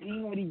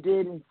 Seeing what he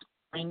did in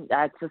spring,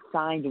 that's a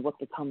sign of what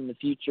to come in the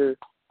future.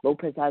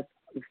 Lopez has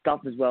stuff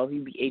as well.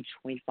 He'll be age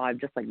 25,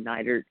 just like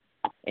Neidert.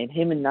 And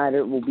him and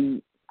Neidert will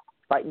be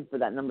fighting for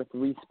that number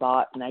 3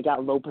 spot. And I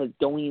got Lopez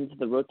going into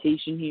the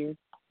rotation here.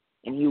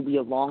 And he'll be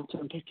a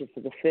long-term pitcher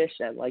for the Fish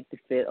that like to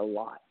fit a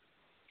lot.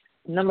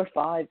 Number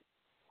 5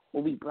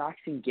 will be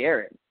Braxton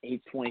Garrett,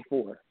 age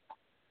 24.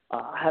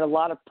 Had a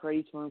lot of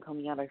praise for him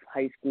coming out of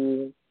high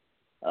school.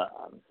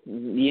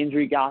 The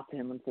injury got to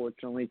him,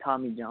 unfortunately,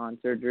 Tommy John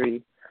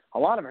surgery. A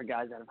lot of our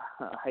guys out of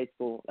high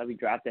school that we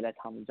drafted had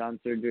Tommy John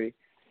surgery.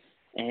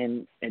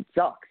 And it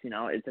sucks,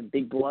 it's a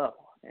big blow.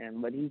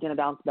 But he's going to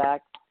bounce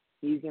back.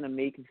 He's going to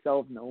make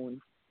himself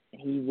known.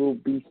 And he will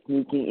be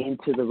sneaking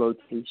into the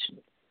rotation.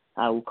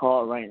 I will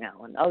call it right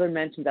now. And other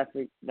mentions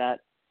that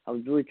I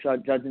was really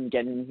judging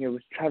getting in here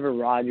was Trevor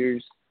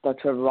Rogers. Thought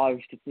Trevor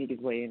Rogers could sneak his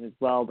way in as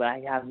well, but I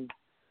have him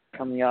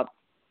coming up.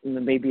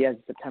 Maybe as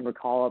a September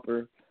call-up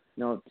or,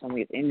 if someone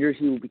gets injured,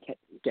 he will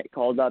get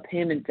called up.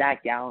 Him and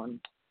Zach Gallen,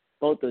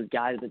 both those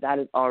guys. But that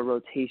is our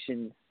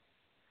rotation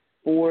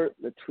for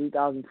the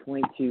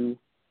 2022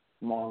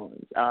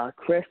 Marlins.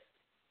 Chris,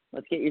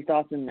 let's get your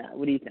thoughts on that.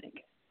 What do you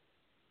think?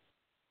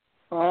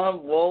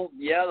 Well,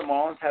 yeah, the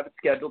Marlins have it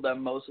scheduled that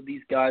most of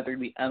these guys are going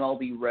to be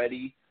MLB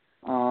ready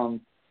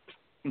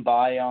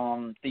by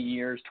the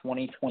years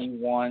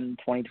 2021,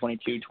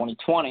 2022,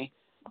 2020,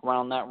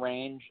 around that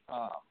range.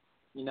 I'm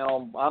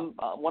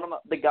one of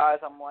the guys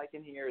I'm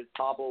liking here is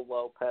Pablo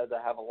Lopez.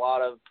 I have a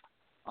lot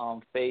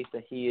of faith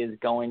that he is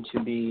going to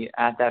be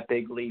at that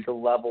big league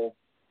level,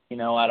 at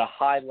a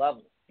high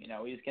level.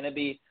 He's going to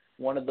be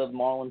one of the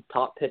Marlins'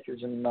 top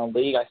pitchers in the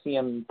league. I see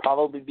him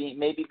probably being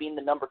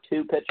the number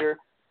 2 pitcher.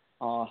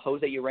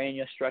 Jose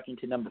Urena stretching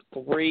to number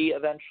 3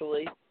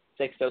 eventually.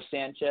 Sixto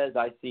Sanchez,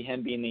 I see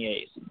him being the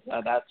ace.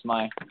 That's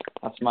my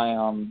thoughts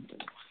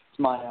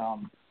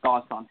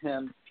on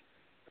him.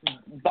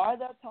 By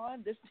that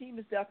time, this team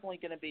is definitely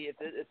going to be.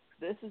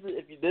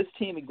 If this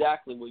team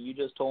exactly what you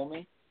just told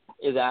me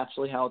is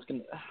actually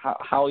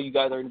how you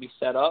guys are going to be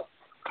set up,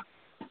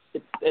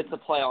 it's a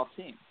playoff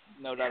team,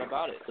 no doubt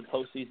about it. It's a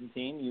postseason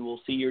team. You will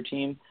see your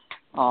team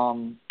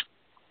in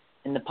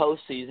the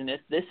postseason.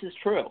 This is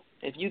true.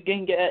 If you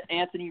can get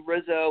Anthony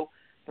Rizzo,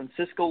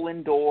 Francisco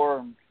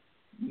Lindor,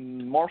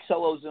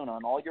 Marcell Ozuna,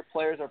 and all your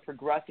players are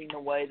progressing the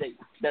way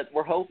that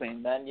we're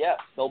hoping, then yes,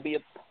 they'll be a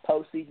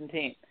postseason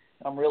team.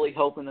 I'm really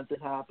hoping that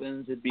this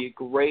happens. It'd be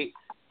great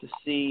to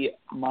see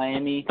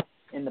Miami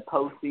in the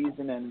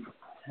postseason and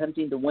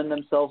attempting to win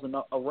themselves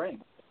a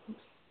ring.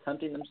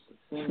 Attempting them to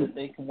see that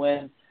they can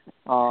win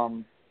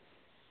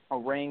a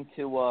ring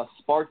to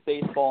spark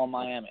baseball in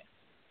Miami.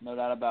 No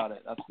doubt about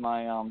it. That's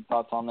my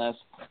thoughts on this.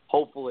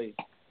 Hopefully,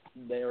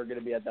 they are going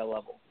to be at that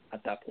level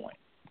at that point.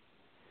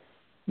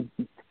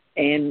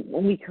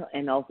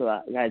 And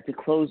also, guys, the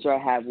closer I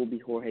have will be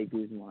Jorge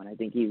Guzman. I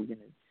think he's going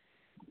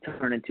to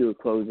turn into a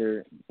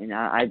closer, and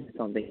I just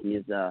don't think he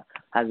has what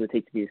it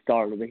takes to be a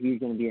starter. But he's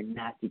going to be a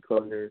nasty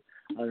closer,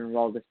 an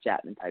Aroldis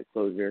Chapman type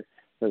closer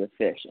for the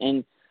Fish.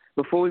 And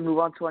before we move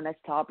on to our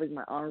next topic,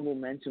 my honorable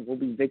mention will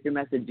be Victor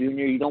Mesa Jr.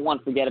 You don't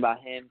want to forget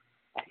about him,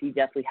 as he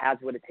definitely has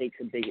what it takes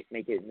to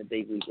make it in the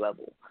big league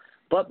level.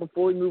 But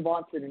before we move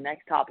on to the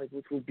next topic,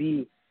 which will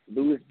be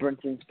Lewis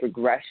Brinson's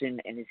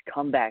progression and his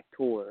comeback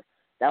tour,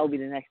 that will be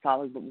the next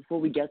topic. But before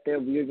we get there,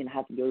 we are going to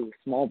have to go to a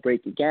small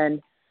break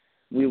again.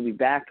 We'll be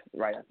back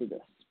right after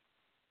this.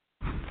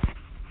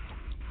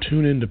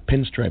 Tune in to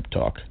Pinstripe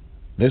Talk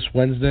this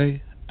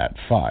Wednesday at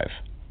 5.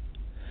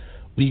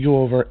 We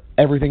go over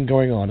everything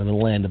going on in the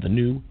land of the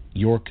New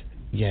York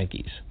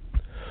Yankees.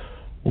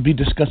 We'll be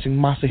discussing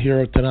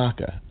Masahiro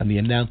Tanaka and the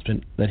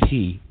announcement that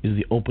he is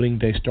the opening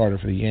day starter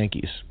for the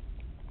Yankees.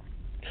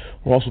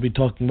 We'll also be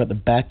talking about the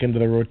back end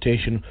of the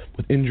rotation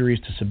with injuries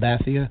to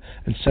Sabathia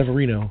and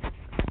Severino.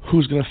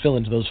 Who's going to fill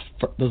into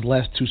those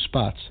last 2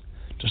 spots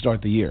to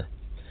start the year?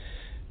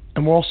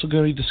 And we're also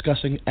going to be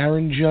discussing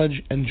Aaron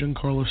Judge and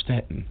Giancarlo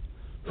Stanton.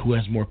 Who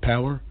has more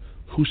power?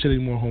 Who's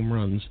hitting more home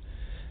runs?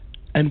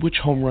 And which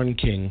home run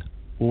king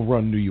will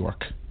run New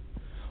York?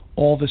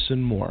 All this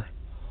and more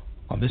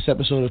on this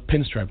episode of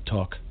Pinstripe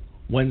Talk,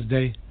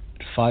 Wednesday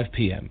at 5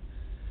 p.m.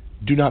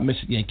 Do not miss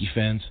it, Yankee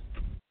fans.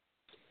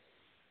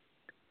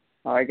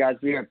 All right, guys,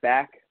 we are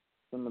back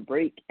from the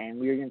break, and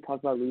we are going to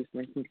talk about Lewis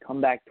Brinson's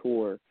comeback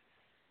tour.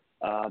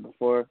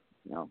 Before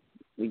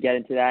we get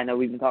into that, I know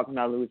we've been talking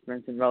about Lewis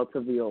Brinson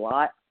relatively a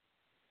lot,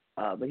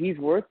 but he's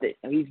worth it.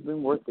 He's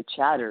been worth the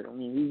chatter. I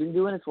mean, he's been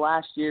doing this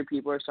last year.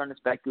 People are starting to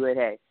speculate,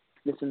 hey,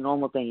 this is a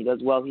normal thing. He does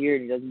well here,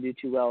 and he doesn't do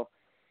too well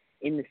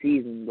in the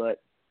season.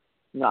 But,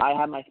 I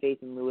have my faith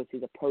in Lewis.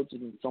 His approach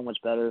has been so much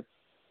better.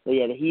 But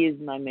yeah, he is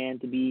my man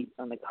to be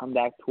on the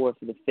comeback tour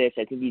for the Fish.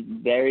 I think he's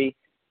very,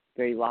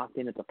 very locked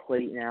in at the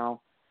plate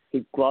now.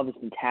 His glove is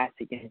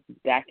fantastic, and if his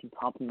bat can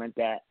complement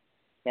that,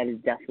 that is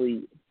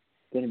definitely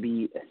going to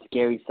be a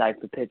scary sight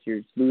for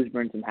pitchers. Lewis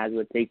Brinson has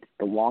what it takes.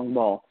 The long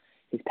ball,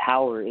 his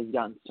power has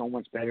gotten so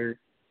much better.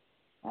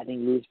 I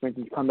think Lewis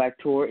Brinson's comeback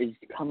tour is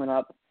coming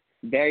up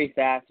very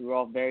fast. We're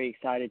all very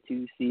excited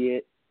to see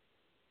it.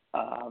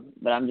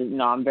 But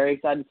I'm very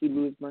excited to see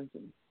Lewis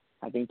Brinson.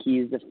 I think he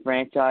is the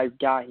franchise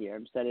guy here.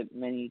 I've said it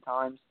many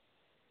times,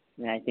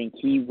 and I think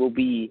he will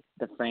be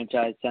the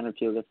franchise center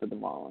fielder for the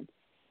Marlins.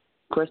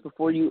 Chris,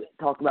 before you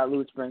talk about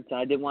Lewis Brinson,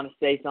 I did want to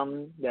say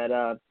something that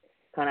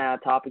kind of out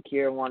of topic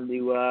here. I wanted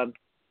to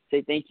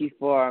say thank you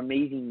for our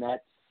amazing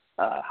Mets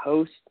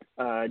hosts,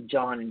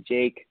 John and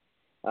Jake.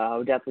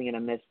 We're definitely going to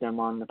miss them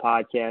on the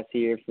podcast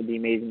here for the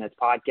Amazing Mets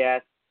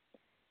podcast.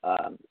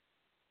 It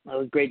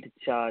was great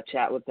to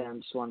chat with them.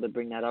 Just wanted to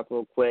bring that up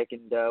real quick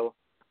and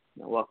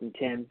welcome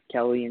Tim,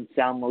 Kelly, and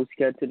Sal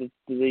Mosca to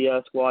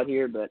the squad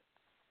here. But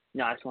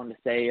I just wanted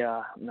to say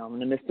I'm going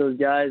to miss those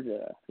guys.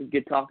 It was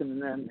good talking to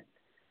them.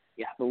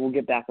 Yeah, but we'll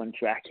get back on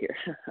track here.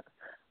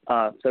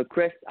 So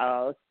Chris,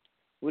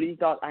 what do you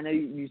thought? I know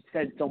you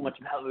said so much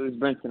about Lewis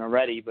Brinson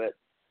already, but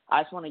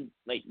I just want to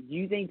do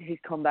you think his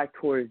comeback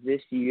tour is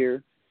this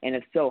year? And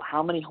if so,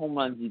 how many home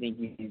runs do you think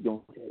he's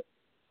going to hit?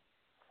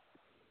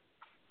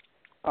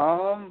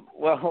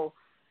 Well,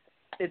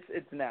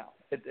 it's now.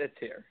 It's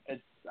here.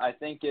 I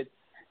think it's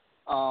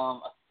a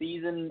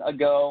season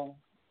ago.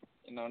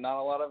 Not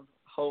a lot of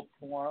hope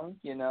for him.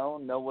 No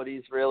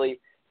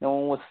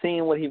one was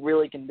seeing what he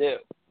really can do.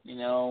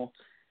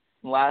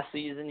 Last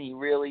season he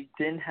really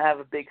didn't have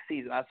a big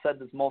season. I've said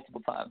this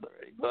multiple times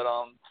already, but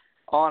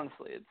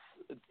honestly,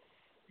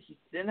 he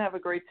didn't have a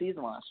great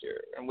season last year,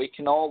 and we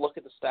can all look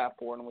at the stat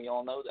board and we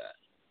all know that.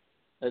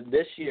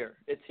 This year,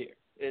 it's here.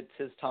 It's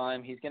his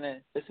time.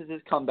 This is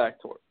his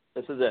comeback tour.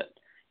 This is it.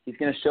 He's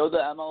gonna show the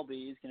MLB.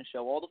 He's gonna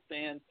show all the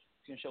fans.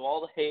 He's gonna show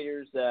all the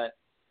haters that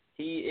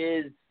he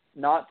is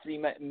not to be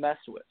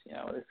messed with.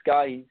 This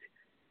guy,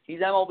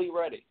 he's MLB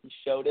ready. He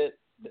showed it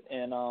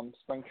in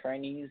spring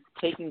training. He's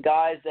taking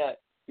guys that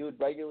you would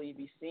regularly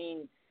be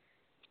seeing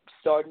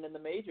starting in the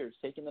majors,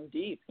 taking them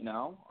deep.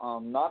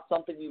 Not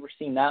something we were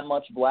seeing that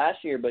much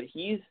last year, but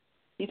he's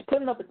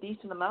putting up a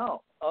decent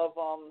amount of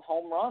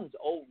home runs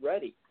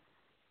already.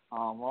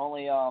 We're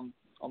only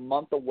a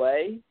month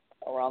away,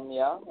 around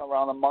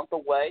a month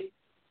away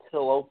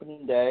till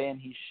opening day, and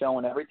he's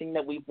showing everything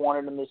that we've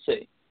wanted him to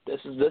see. This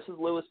is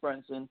Lewis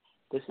Brinson.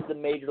 This is the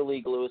Major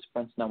League Lewis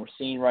Brinson that we're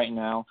seeing right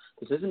now.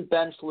 This isn't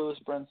bench Lewis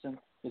Brinson.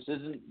 This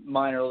isn't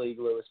minor league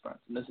Lewis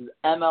Brinson. This is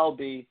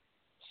MLB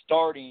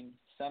starting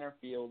center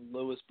field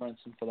Lewis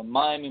Brinson for the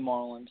Miami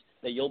Marlins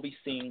that you'll be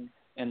seeing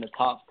in the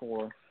top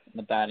four in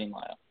the batting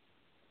lineup.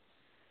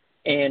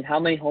 And how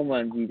many home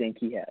runs do you think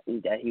he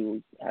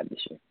will have this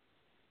year?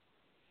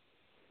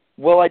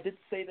 Well, I did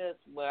say this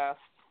last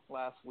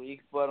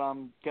week, but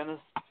I'm gonna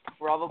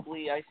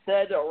I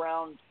said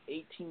around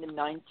 18 to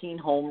 19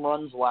 home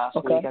runs last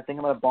week. I think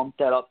I'm gonna bump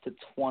that up to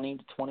 20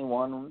 to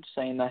 21. I'm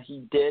saying that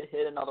he did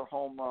hit another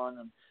home run,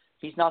 and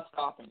he's not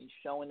stopping. He's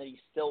showing that he's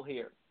still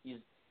here. He's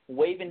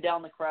waving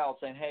down the crowd,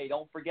 saying, "Hey,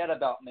 don't forget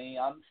about me.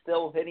 I'm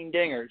still hitting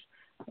dingers,"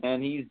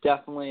 and he's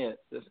definitely it.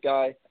 This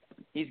guy,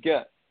 he's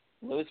good.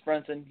 Lewis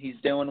Brinson, he's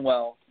doing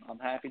well. I'm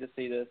happy to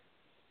see this.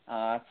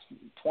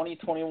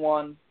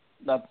 2021.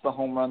 That's the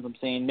home runs I'm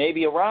seeing.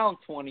 Maybe around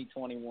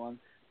 2021,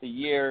 the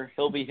year,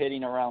 he'll be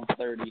hitting around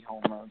 30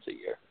 home runs a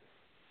year.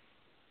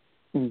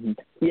 Mm-hmm.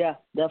 Yeah,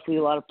 definitely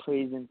a lot of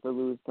praise in for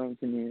Lewis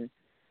Brinson here.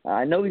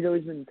 I know he's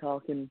always been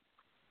talking.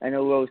 I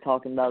know we're always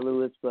talking about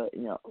Lewis, but,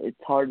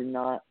 it's hard to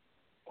not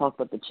talk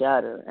about the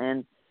chatter.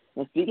 And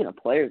speaking of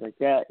players like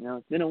that,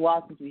 it's been a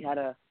while since we had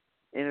a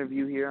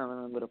interview here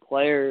with a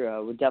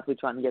player. We're definitely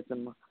trying to get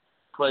some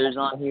players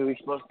on here. We're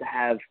supposed to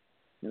have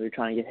we're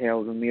trying to get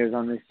Harold Ramirez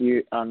on this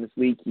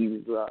week. He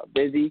was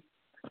busy,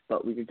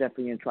 but we're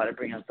definitely going to try to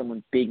bring on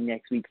someone big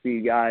next week for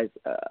you guys.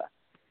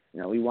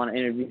 We want to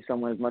interview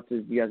someone as much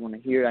as you guys want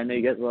to hear. I know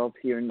you guys love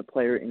hearing the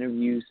player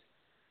interviews,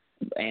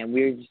 and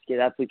we're just going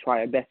to absolutely try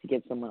our best to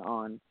get someone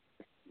on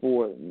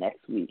for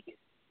next week.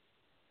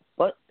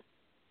 But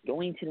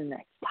going to the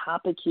next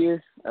topic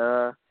here,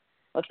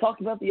 let's talk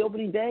about the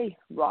opening day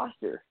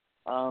roster.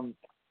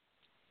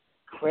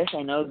 Chris,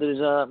 I know there's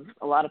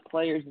a lot of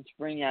players in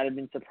spring that have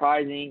been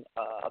surprising,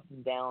 ups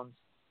and downs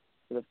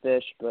for the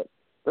Fish, but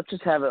let's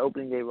just have an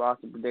opening day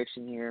roster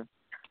prediction here.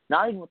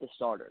 Not even with the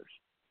starters.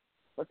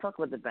 Let's talk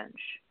about the bench.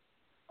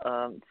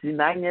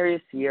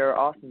 Magneuris, Sierra,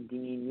 Austin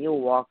Dean, Neil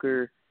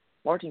Walker,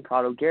 Martin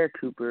Prado, Garrett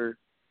Cooper,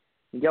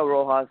 Miguel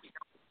Rojas,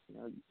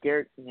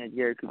 Garrett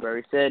Cooper, I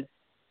already said,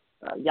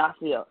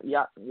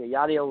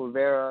 Yadiel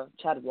Rivera,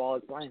 Chad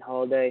Wallace, Brian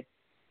Holiday.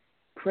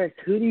 Chris,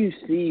 who do you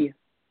see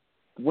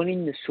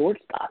winning the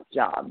shortstop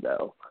job,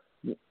 though?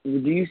 Do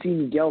you see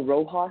Miguel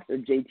Rojas or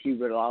JT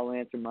Riddle? I'll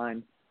answer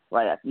mine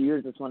right after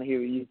yours. I just want to hear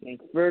what you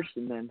think first,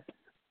 and then,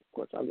 of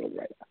course, I'll go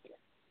right after.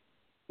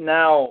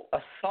 Now, a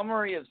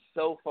summary of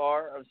so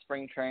far of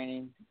spring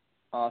training.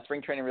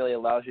 Spring training really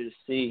allows you to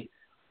see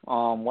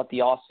what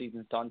the off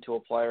season's done to a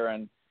player,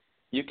 and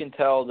you can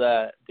tell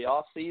that the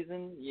off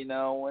season,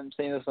 I'm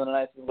saying this in a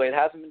nice way, it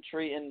hasn't been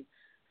treating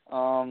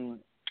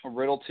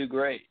Riddle too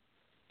great,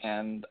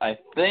 and I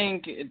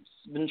think it's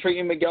been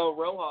treating Miguel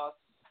Rojas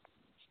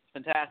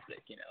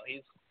fantastic.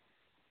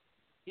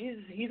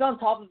 He's on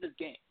top of his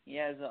game. He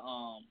has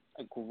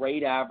a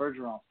great average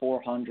around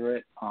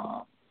 400.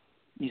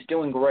 He's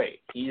doing great.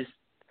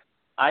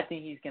 I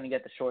think he's going to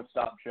get the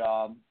shortstop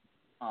job.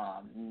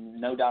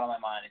 No doubt in my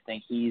mind. I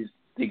think he's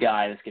the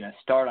guy that's going to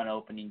start on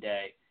opening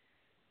day.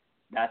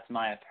 That's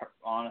my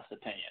honest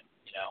opinion.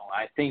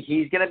 I think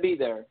he's going to be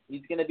there.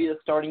 He's going to be the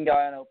starting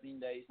guy on opening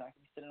day. He's not going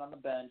to be sitting on the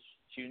bench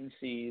shooting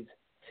seeds.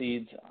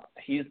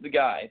 He's the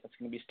guy that's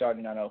going to be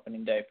starting on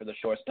opening day for the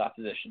shortstop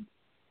position.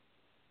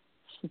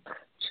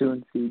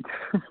 Chewing seeds.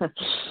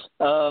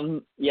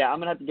 I'm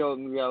gonna have to go with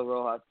Miguel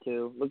Rojas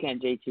too. Looking at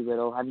JT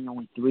Riddle, having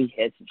only 3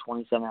 hits and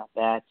 27 at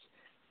bats,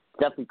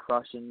 definitely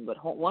crushing.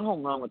 But one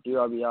home run with 3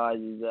 RBIs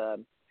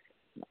is,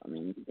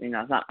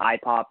 it's not eye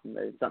popping,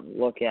 but it's something to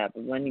look at.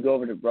 But when you go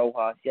over to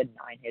Rojas, he had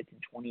 9 hits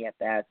and 20 at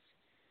bats,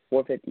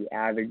 450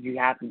 average. You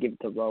have to give it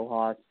to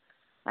Rojas.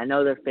 I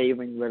know they're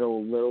favoring Riddle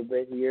a little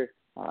bit here.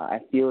 I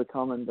feel it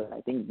coming, but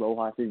I think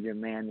Rojas is your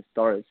man to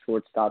start at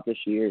shortstop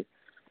this year.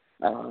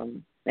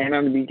 And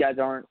remember, these guys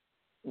aren't,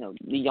 the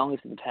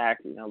youngest in the pack.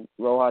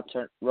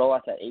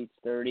 Rojas at age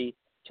 30,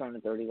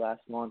 turned 30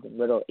 last month, and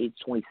Riddle at age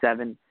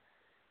 27.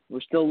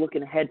 We're still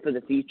looking ahead for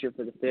the future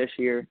for the Fish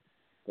here,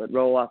 but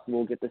Rojas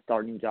will get the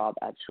starting job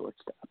at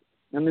shortstop.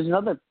 And there's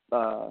another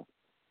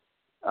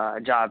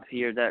job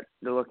here that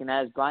they're looking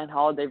at is Brian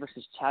Holiday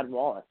versus Chad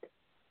Wallach.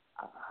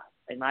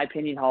 In my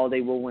opinion,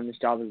 Holiday will win this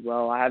job as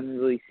well. I haven't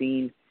really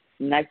seen,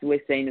 the nicest way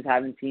of saying is,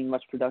 haven't seen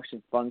much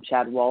production from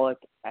Chad Wallach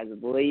as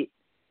of late.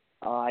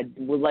 I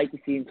would like to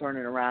see him turn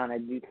it around. I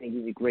do think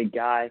he's a great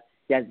guy.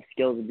 He has the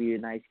skills to be a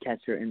nice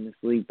catcher in this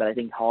league, but I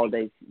think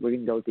Holiday, we're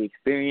going to go with the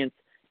experience.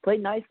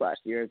 Played nice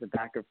last year as a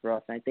backer for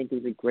us, and I think it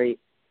was a great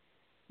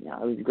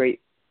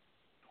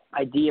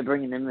idea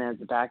bringing him in as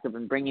a backup,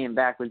 and bringing him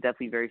back was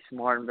definitely very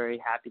smart. I'm very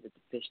happy that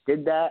the Fish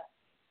did that.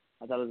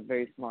 I thought it was a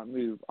very smart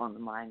move on the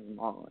Miami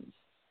Marlins.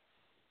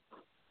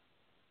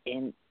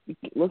 And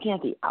looking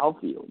at the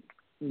outfield,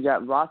 you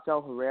got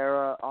Rafael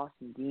Herrera,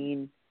 Austin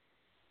Dean,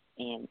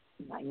 and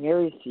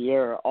Magneuris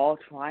Sierra all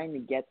trying to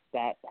get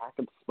that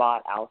backup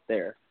spot out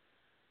there.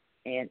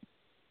 And,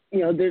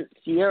 there's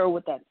Sierra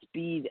with that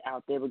speed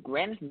out there, but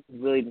Granderson's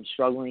really been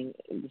struggling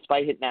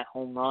despite hitting that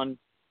home run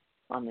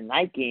on the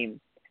night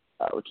game,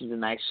 which was a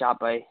nice shot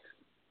by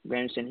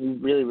Brinson. He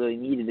really, really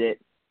needed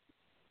it.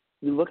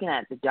 You're looking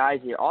at the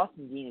guys here.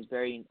 Austin Dean is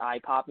very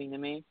eye-popping to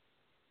me.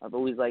 I've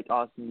always liked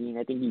Austin Dean.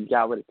 I think he's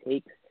got what it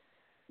takes.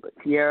 But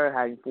Sierra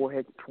having 4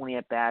 hits, 20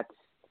 at-bats,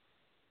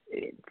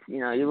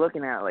 you're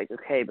looking at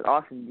okay, but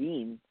Austin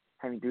Dean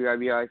having 3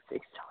 RBIs,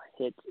 6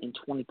 hits, and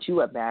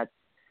 22 at-bats,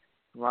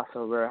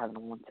 Russell Herrera having a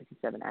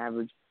 167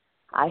 average.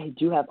 I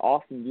do have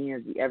Austin Dean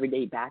as the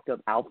everyday backup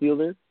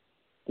outfielder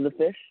for the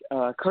Fish.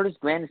 Curtis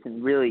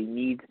Granderson really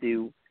needs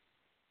to,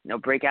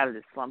 break out of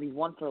this slump. He's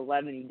 1 for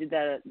 11. He did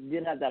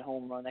have that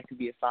home run. That could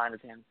be a sign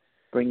of him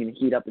bringing the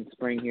heat up in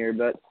spring here.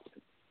 But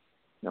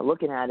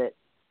looking at it,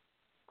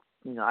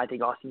 I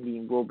think Austin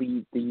Dean will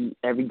be the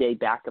everyday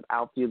backup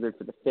outfielder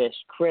for the Fish.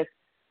 Chris,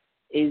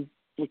 is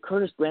with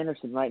Curtis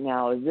Granderson right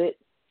now, is it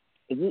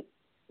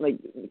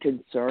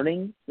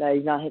concerning that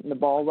he's not hitting the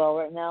ball well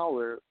right now,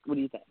 or what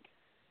do you think?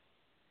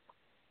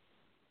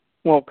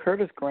 Well,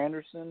 Curtis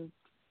Granderson,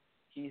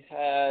 he's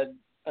had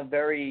a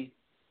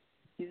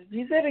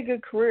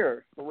good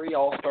career, 3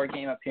 All-Star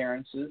game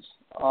appearances,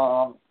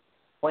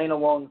 playing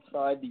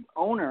alongside the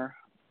owner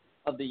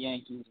of the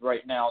Yankees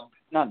right now,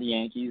 not the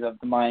Yankees, of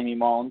the Miami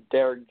Marlins,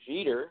 Derek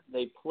Jeter.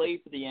 They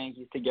played for the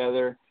Yankees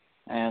together,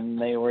 and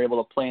they were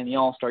able to play in the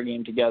All-Star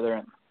game together.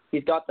 And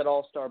he's got that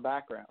All-Star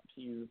background.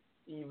 He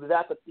was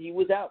at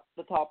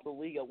the top of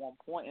the league at one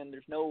point, and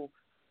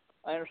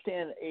I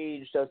understand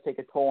age does take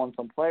a toll on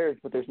some players,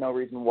 but there's no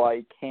reason why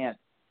he can't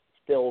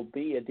still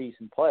be a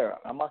decent player.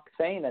 I'm not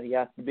saying that he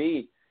has to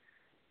be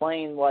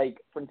playing like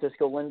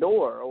Francisco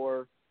Lindor,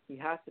 or he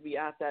has to be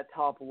at that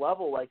top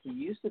level like he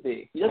used to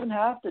be. He doesn't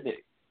have to be.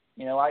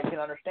 I can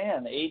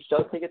understand. The age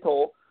does take a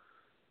toll,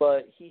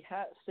 but he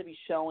has to be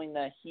showing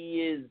that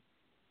he is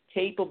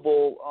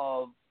capable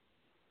of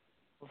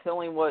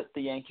fulfilling what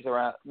the Yankees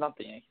are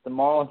the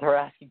Marlins are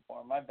asking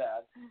for. My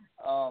bad.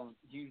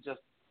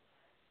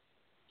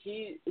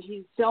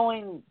 He's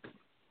showing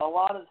a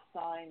lot of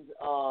signs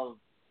of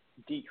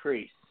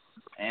decrease,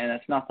 and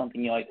that's not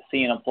something you like to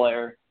see in a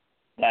player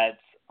that's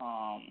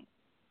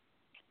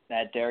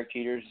that Derek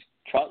Jeter's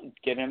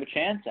giving him a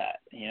chance at.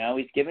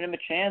 He's giving him a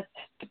chance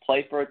to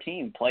play for his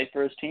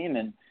team,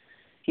 and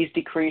he's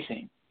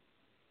decreasing.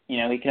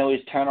 He can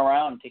always turn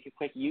around and take a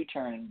quick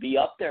U-turn and be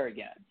up there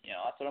again.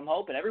 That's what I'm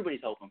hoping.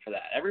 Everybody's hoping for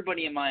that.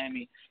 Everybody in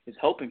Miami is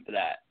hoping for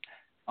that.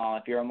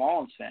 If you're a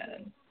Marlins fan,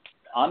 and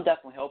I'm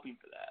definitely hoping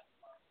for that.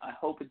 I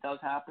hope it does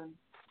happen.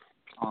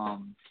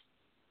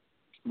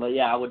 But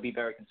yeah, I would be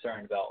very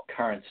concerned about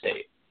current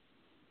state.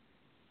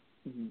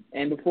 Mm-hmm.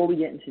 And before we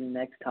get into the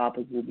next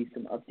topic, will be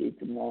some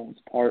updates of Mullins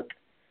Park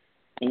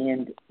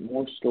and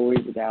more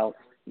stories about,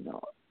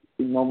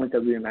 the moment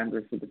that we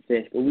remember for the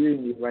Fish. But we're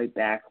going to be right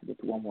back with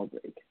one more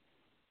break.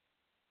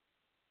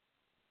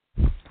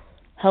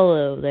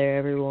 Hello there,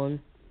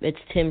 everyone. It's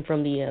Tim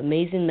from the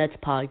Amazing Mets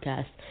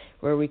podcast,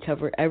 where we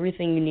cover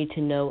everything you need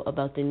to know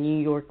about the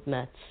New York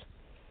Mets.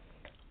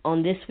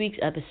 On this week's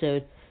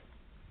episode,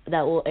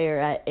 that will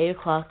air at 8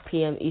 o'clock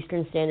p.m.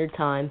 Eastern Standard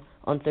Time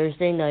on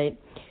Thursday night,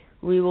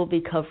 we will be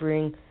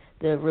covering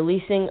the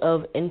releasing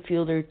of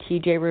infielder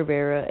T.J.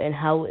 Rivera and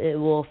how it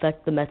will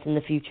affect the Mets in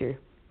the future.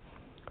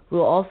 We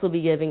will also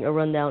be giving a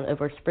rundown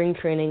of our spring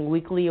training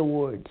weekly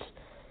awards.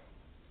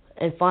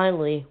 And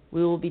finally,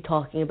 we will be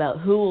talking about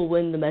who will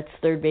win the Mets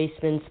third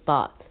baseman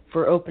spot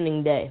for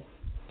opening day.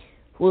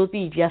 Will it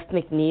be Jeff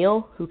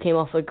McNeil, who came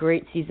off a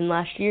great season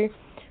last year?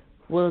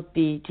 Will it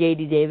be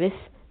J.D. Davis,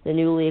 the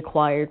newly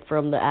acquired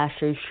from the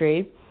Astros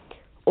trade?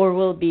 Or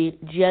will it be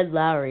Jed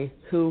Lowry,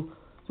 who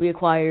we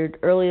acquired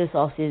early this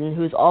offseason,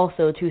 who is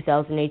also a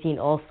 2018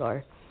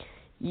 All-Star?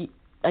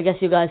 I guess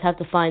you guys have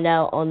to find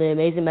out on the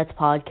Amazing Mets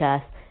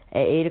podcast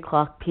at 8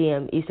 o'clock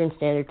p.m. Eastern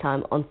Standard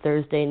Time on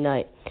Thursday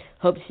night.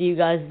 Hope to see you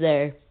guys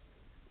there.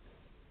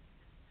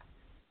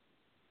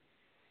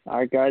 All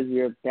right, guys,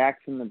 we are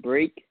back from the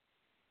break.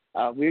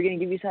 We're going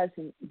to give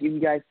you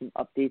guys some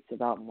updates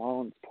about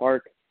Mullins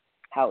Park,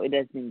 how it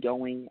has been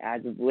going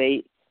as of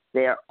late.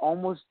 They are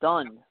almost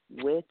done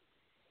with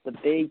the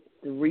big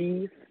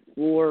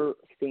 3-floor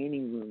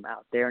standing room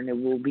out there, and it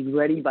will be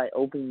ready by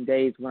opening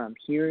day is what I'm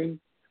hearing.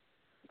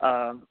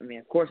 Of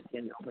course it's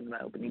going to be open by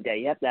opening day.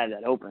 You have to have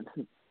that open.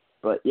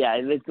 But, yeah,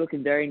 it's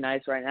looking very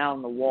nice right now,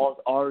 and the walls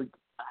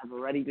have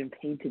already been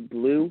painted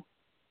blue,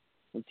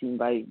 as seen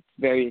by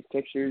various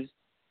pictures.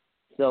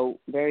 So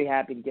very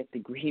happy to get the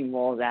green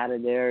walls out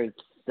of there. It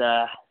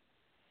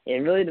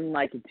really didn't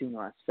like it too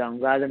much. So I'm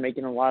glad they're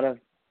making a lot of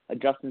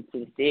adjustments to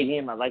the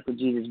stadium. I like what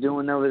Jesus is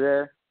doing over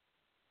there.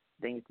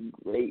 I think it's a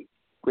great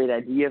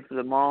idea for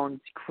the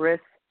Mullins.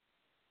 Chris,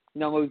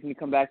 I'm always going to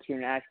come back here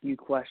and ask you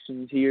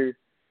questions here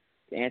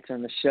to answer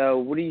on the show.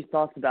 What are your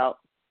thoughts about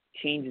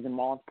changes in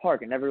Mullins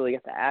Park? I never really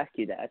got to ask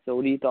you that. So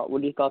what are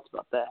your thoughts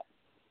about that?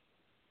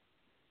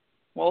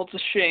 Well, it's a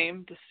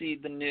shame to see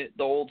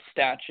the old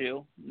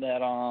statue,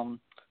 that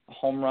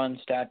home run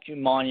statue,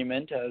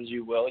 monument, as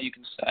you will, you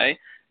can say.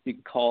 You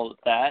can call it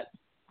that.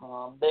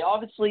 They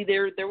obviously,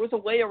 there was a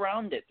way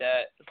around it,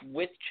 that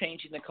with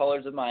changing the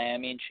colors of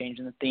Miami and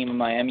changing the theme of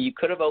Miami, you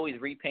could have always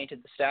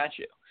repainted the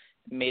statue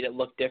and made it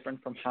look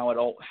different from how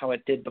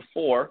it did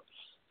before.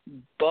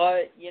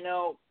 But,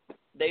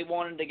 they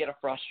wanted to get a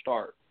fresh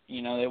start.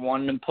 They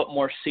wanted to put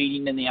more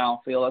seating in the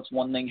outfield. That's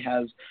one thing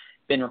has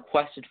been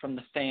requested from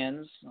the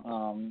fans,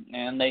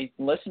 and they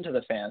listened to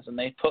the fans, and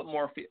they put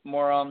more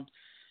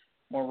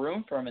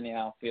room for them in the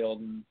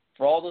outfield. And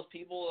for all those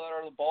people that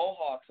are the ball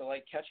hawks that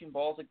like catching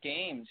balls at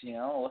games,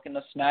 looking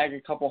to snag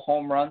a couple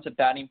home runs at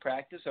batting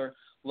practice, or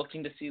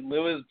looking to see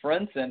Lewis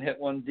Brinson hit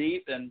one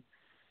deep and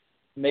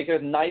make a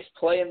nice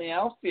play in the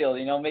outfield,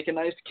 make a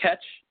nice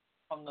catch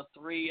from the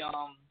three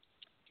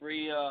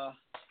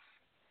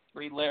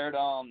layered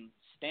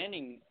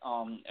standing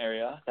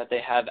area that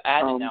they have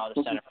added now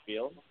to center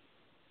field.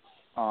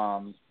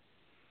 I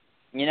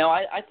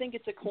think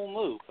it's a cool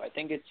move. I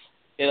think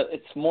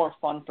it's more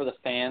fun for the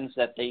fans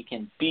that they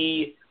can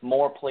be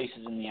more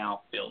places in the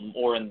outfield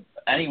or in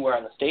anywhere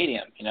in the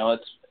stadium.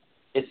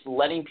 It's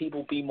letting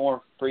people be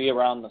more free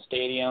around the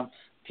stadium,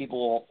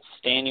 people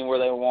standing where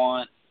they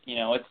want.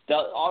 It's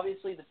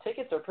obviously the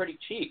tickets are pretty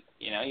cheap.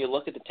 You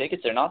look at the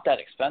tickets, they're not that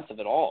expensive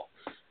at all.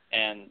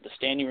 And the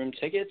standing room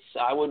tickets,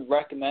 I would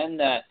recommend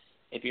that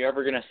if you're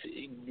ever going to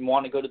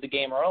want to go to the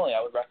game early,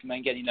 I would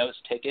recommend getting those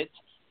tickets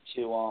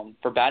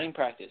for batting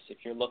practice if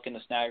you're looking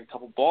to snag a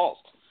couple balls.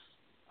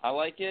 I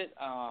like it.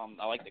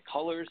 I like the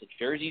colors. The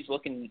jersey's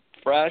looking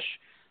fresh.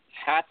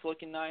 Hat's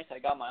looking nice. I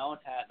got my own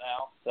hat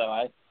now, so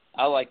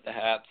I like the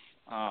hats.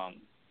 I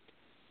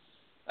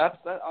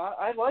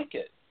like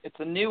it. It's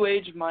a new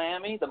age of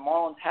Miami. The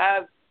Marlins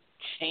have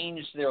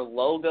changed their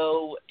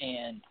logo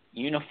and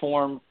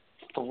uniform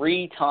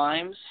 3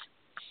 times.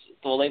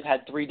 Well, they've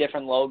had 3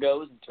 different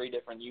logos and 3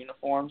 different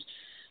uniforms.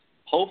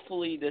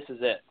 Hopefully this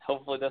is it.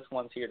 Hopefully this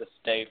one's here to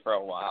stay for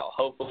a while.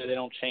 Hopefully they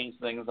don't change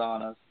things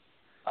on us.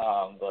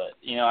 But,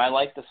 I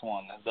like this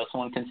one. This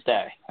one can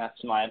stay.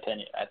 That's my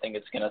opinion. I think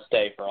it's going to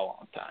stay for a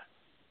long time.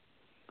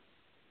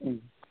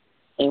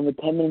 And with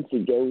 10 minutes to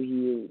go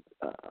here,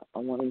 I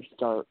want to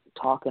start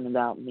talking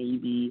about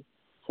maybe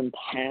some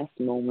past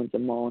moments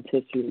of Marlins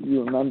history that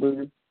you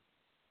remember.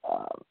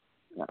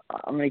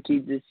 I'm going to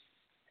keep this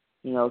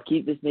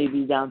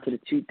maybe down to the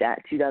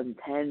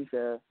 2010.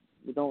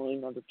 We don't really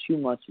remember too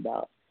much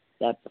about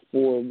that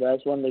before, but I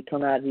just wanted to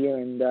come out here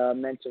and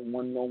mention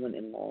one moment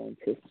in Marlins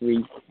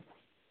history,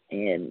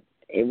 and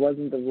it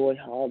wasn't the Roy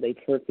Halladay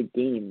perfect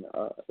game.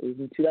 It was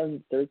in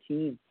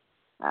 2013,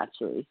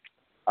 actually.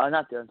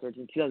 Not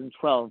 2013,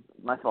 2012.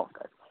 My fault,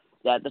 guys.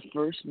 Yeah, the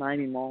first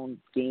Miami Marlins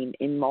game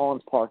in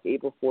Mullins Park,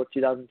 April 4th,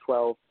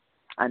 2012.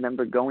 I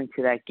remember going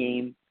to that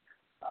game.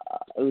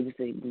 it was just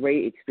a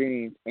great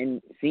experience.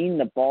 And seeing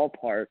the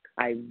ballpark,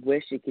 I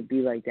wish it could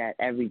be like that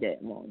every day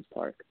at Mullins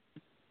Park.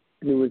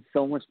 There was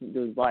so much.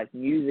 There was live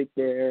music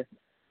there.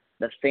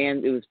 The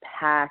fans, it was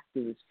packed.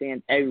 There was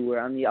fans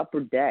everywhere. On the upper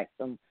deck,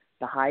 on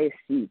the highest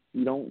seats,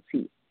 you don't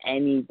see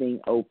anything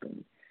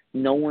open.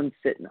 No one's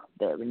sitting up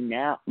there.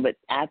 But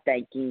at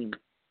that game,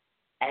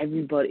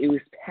 everybody, it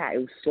was packed. It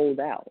was sold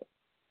out.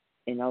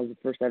 And that was the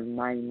first ever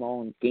Miami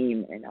Marlins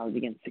game, and I was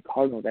against the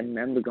Cardinals. I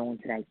remember going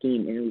to that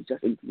game, and it was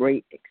just a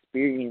great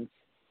experience.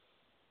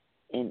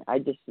 And I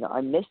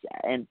miss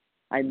that. And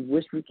I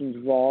wish we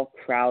can draw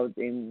crowds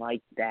in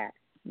like that.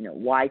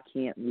 Why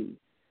can't we?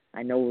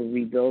 I know we're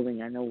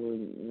rebuilding. I know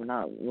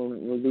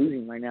we're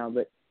losing right now.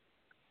 But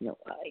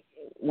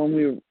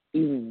when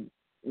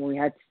we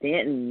had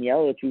Stanton and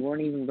Yelich, we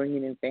weren't even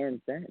bringing in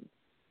fans then.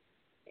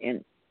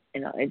 And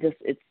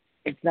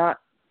it's not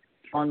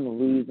fun to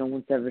lose. No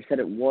one's ever said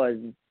it was.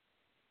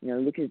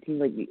 Look at a team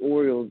like the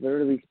Orioles. They're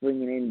at least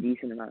bringing in a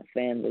decent amount of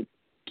fans.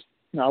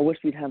 I wish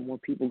we'd have more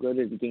people go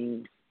to the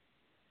games.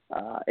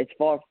 It's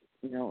far.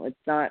 It's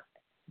not.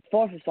 It's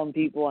far for some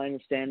people. I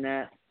understand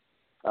that.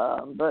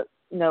 But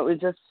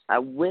it's just. I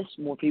wish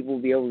more people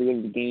would be able to go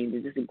to the games.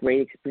 It's just a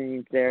great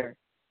experience there.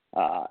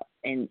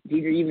 And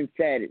Dieter even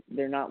said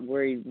they're not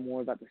worried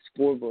more about the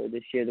scoreboard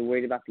this year. They're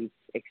worried about the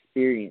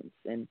experience.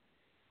 And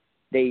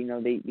they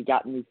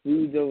got new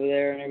foods over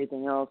there and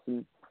everything else,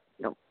 and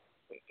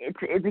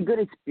it's a good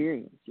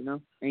experience,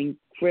 And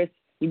Chris,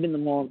 you've been to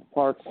Mullins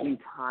Park a few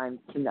times,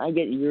 and I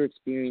get your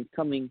experience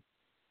going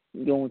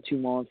to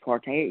Mullins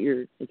Park. I get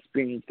your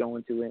experience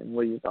going to it, and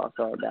what your thoughts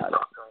are about it.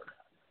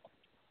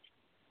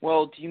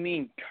 Well, do you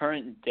mean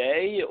current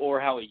day or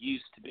how it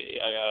used to be?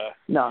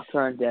 No,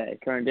 current day,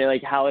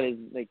 like how it is,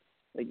 like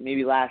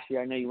maybe last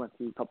year. I know you went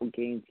through a couple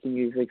games. Can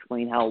you just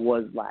explain how it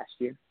was last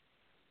year?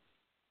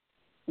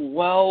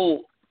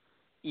 Well,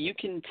 you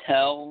can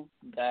tell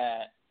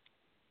that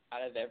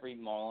out of every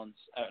Marlins,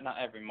 not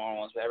every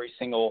Marlins, but every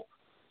single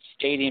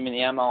stadium in the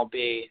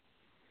MLB,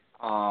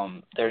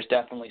 there's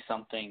definitely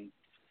something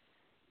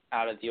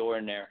out of the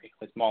ordinary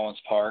with Marlins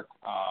Park.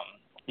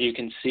 You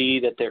can see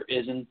that there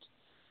isn't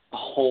a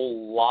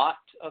whole lot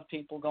of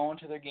people going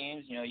to their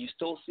games. You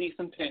still see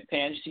some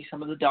fans, you see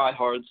some of the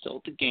diehards still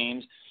at the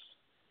games,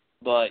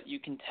 but you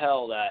can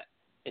tell that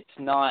it's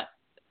not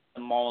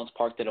the Marlins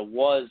Park that it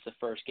was the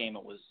first game.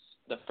 It was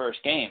the first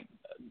game.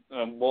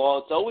 Well,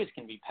 it's always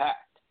going to be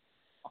packed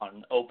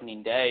on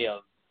opening day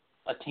of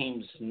a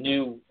team's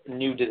new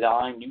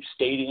design, new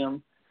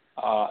stadium.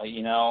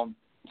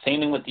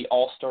 Same thing with the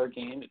All-Star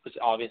game. It was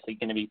obviously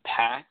going to be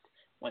packed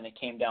when it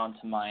came down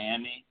to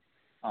Miami.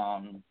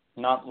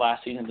 Not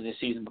last season, but the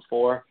season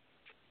before.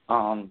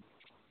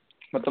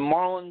 But the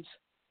Marlins,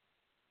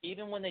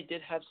 even when they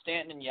did have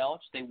Stanton and Yelich,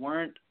 they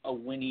weren't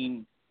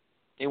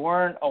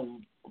a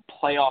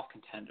playoff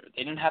contender.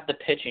 They didn't have the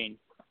pitching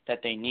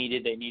that they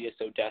needed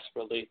so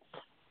desperately.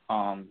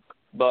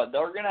 But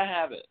they're going to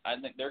have it. I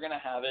think they're going to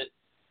have it.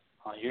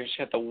 You just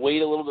have to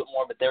wait a little bit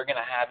more, but they're going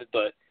to have it.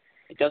 But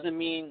it doesn't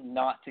mean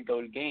not to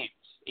go to games.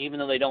 Even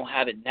though they don't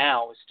have it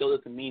now, it still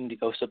doesn't mean to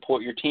go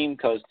support your team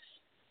because,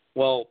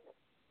 well,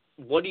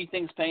 what do you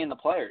think's paying the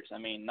players? I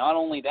mean, not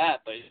only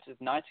that, but it's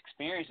a nice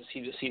experience to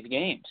see the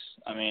games.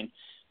 I mean,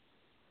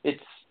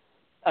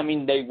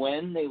 they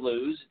win, they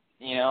lose,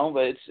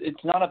 but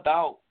it's not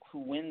about who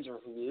wins or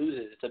who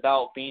loses. It's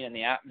about being in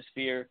the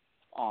atmosphere,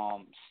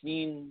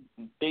 seeing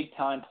big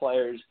time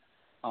players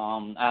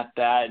at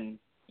that, and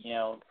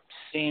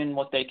seeing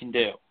what they can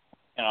do.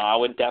 I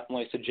would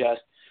definitely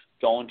suggest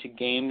going to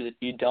games. If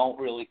you don't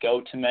really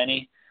go to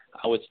many,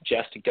 I would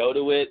suggest to go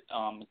to it.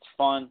 It's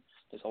fun.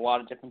 There's a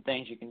lot of different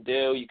things you can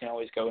do. You can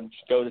always go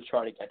to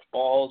try to catch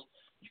balls.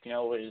 You can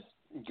always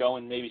go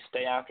and maybe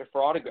stay after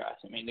for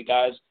autographs. I mean, the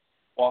guys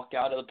walk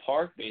out of the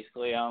park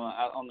basically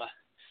on the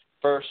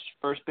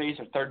first base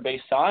or third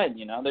base side.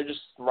 They're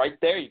just right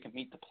there. You can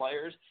meet the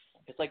players.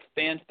 It's like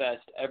Fan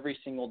Fest every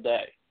single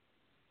day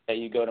that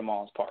you go to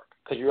Mullins Park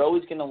because you're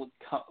always going to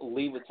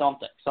leave with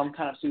something, some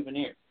kind of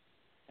souvenir.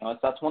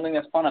 That's one thing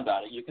that's fun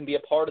about it. You can be a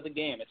part of the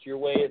game. It's your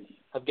way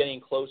of getting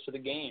close to the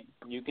game.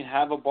 You can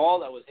have a ball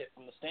that was hit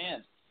from the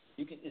stands.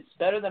 It's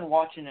better than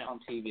watching it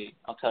on TV.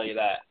 I'll tell you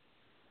that.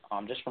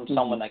 Just from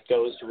someone that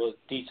goes to a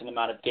decent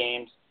amount of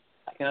games,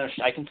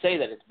 I can say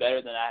that it's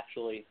better than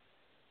actually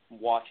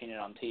watching it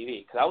on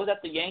TV. Because I was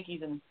at the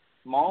Yankees and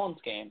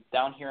Marlins game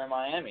down here in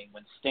Miami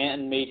when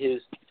Stanton made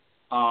his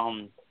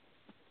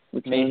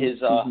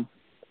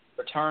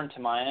return to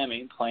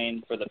Miami,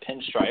 playing for the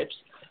Pinstripes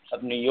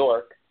of New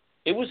York.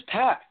 It was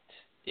packed.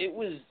 It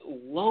was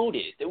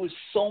loaded. There was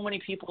so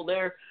many people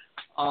there.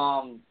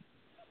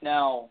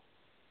 Now,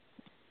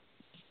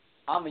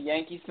 I'm a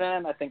Yankees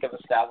fan. I think I've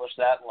established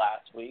that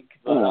last week.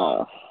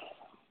 But,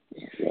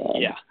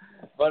 yeah.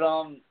 But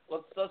I'm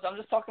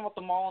just talking about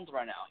the Marlins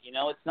right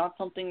now. It's not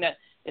something that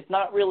it's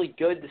not really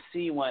good to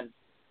see when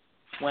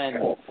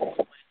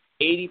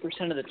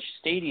 80% of the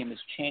stadium is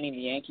chanting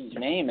the Yankees'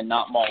 name and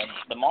not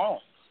the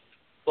Marlins.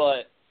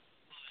 But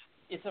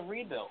it's a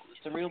rebuild.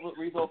 It's a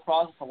rebuild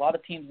process. A lot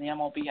of teams in the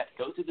MLB had to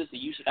go through this. The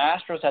Houston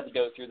Astros had to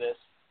go through this.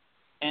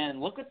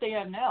 And look what they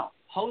have now.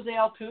 Jose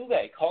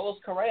Altuve, Carlos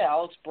Correa,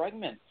 Alex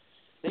Bregman.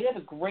 They have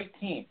a great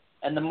team.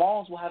 And the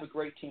Marlins will have a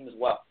great team as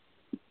well.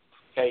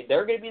 Okay,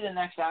 they're going to be the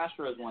next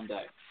Astros one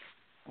day.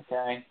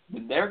 Okay,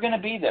 they're going to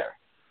be there.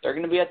 They're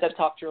going to be at that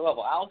top tier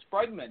level. Alex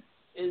Bregman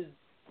is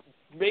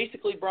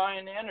basically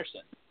Brian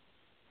Anderson,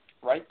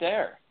 right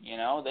there. You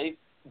know,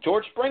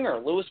 George Springer,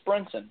 Lewis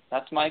Brinson.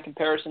 That's my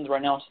comparisons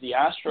right now to the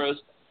Astros.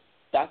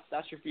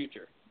 That's your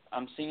future.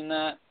 I'm seeing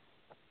that.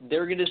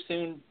 They're going to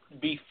soon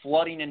be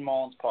flooding in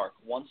Marlins Park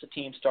once the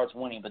team starts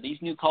winning. But these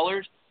new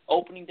colors,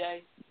 opening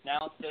day,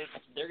 now they're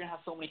going to have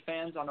so many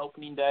fans on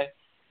opening day.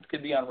 It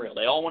could be unreal.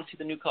 They all want to see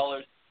the new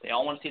colors. They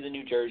all want to see the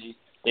new jerseys.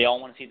 They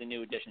all want to see the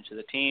new additions to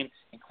the team,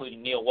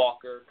 including Neil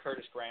Walker.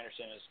 Curtis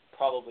Granderson is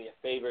probably a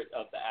favorite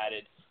of the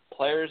added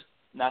players,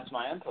 and that's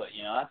my input.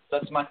 You know,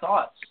 that's my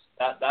thoughts.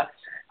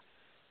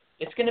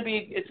 It's going to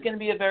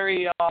be a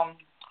very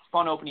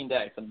fun opening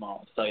day for the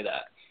Marlins. I'll tell you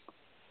that.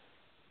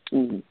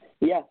 Mm-hmm.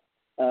 Yeah.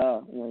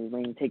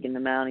 We're taking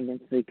them out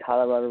against the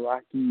Colorado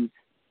Rockies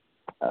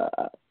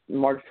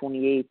March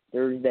 28th,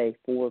 Thursday,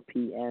 4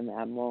 p.m.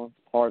 at Marlins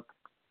Park.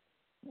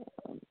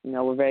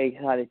 We're very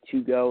excited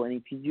to go. And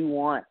if you do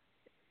want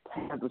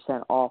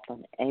 10% off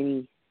on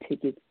any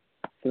tickets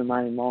for the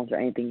Miami Marlins or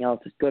anything else,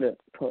 just go to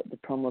put the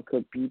promo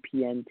code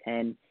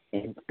BPN10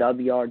 and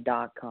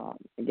WR.com.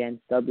 Again,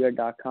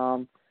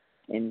 WR.com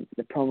and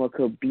the promo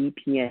code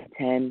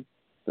BPN10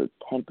 for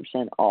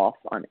 10% off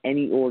on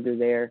any order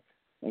there,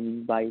 and you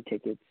can buy your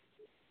tickets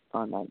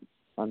on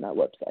that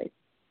website.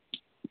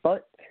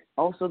 But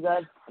also,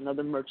 guys,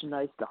 another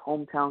merchandise, the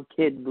Hometown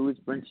Kid Louis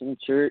Brinson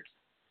shirt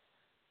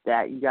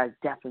that you guys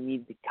definitely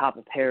need to cop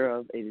a pair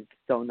of. It is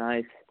so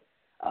nice.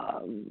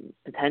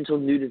 Potential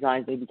new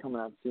designs may be coming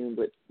out soon,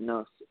 but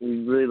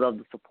we really love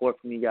the support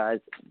from you guys.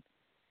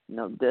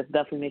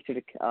 Definitely make sure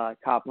to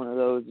cop one of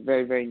those.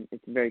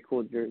 It's a very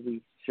cool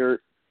jersey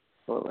shirt,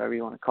 or whatever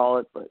you want to call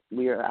it. But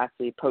we are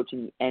actually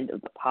approaching the end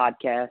of the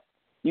podcast.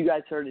 You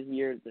guys heard it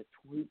here, the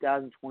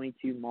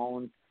 2022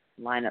 Marlins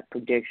lineup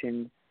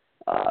prediction.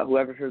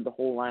 Whoever heard the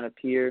whole lineup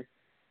here,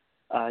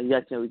 you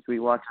guys know we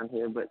watch on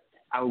here, but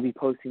I will be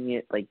posting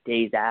it like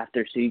days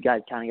after, so you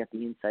guys kind of got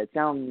the insight. It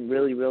sounds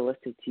really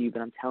realistic to you,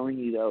 but I'm telling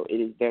you, though,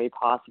 it is very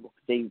possible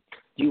because they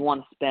do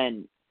want to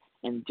spend.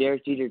 And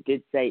Derek Jeter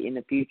did say in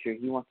the future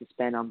he wants to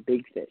spend on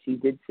big fish. He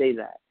did say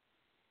that.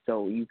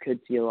 So you could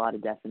see a lot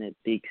of definite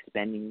big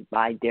spending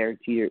by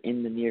Derek Jeter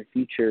in the near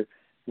future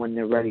when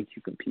they're ready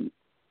to compete.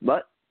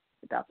 But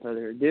without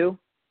further ado,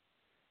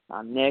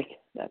 I'm Nick.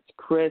 That's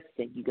Chris.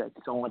 Thank you guys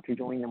so much for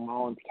joining the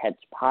Marlins Catch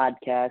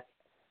podcast.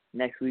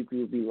 Next week we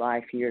will be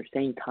live here,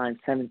 same time,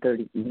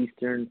 7:30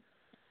 Eastern,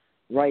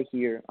 right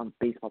here on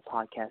Baseball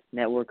Podcast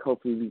Network.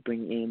 Hopefully we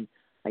bring in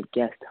a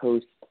guest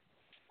host,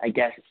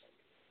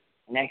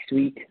 next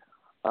week.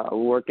 We're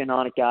working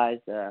on it,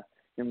 guys.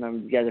 Remember,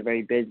 you guys are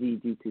very busy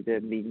due to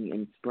the meeting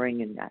in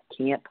spring and at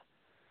camp.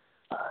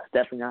 It's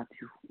definitely not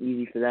too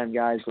easy for them,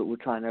 guys, but we're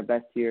trying our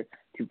best here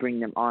to bring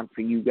them on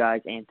for you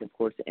guys and, of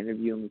course, to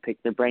interview them and pick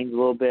their brains a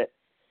little bit.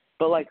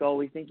 But like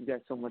always, thank you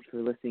guys so much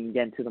for listening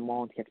again to the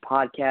Marlins Catch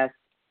podcast.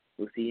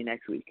 We'll see you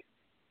next week.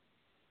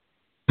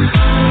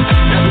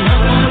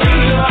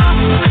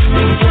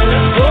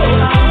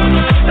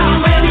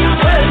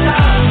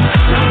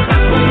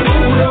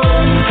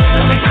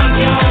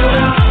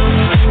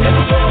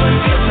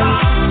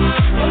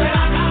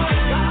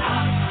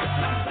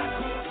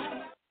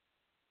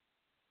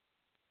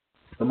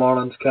 The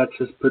Marlins Catch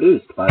is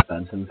produced by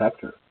Benson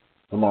Vector.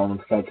 The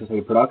Marlins Catch is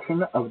a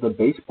production of the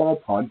Baseball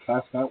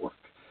Podcast Network.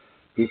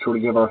 Be sure to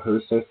give our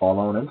hosts a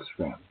follow on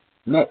Instagram.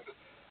 Nick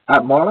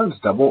at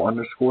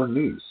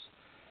Marlins_news,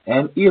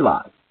 and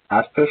Eli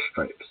at Fish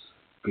Stripes.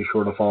 Be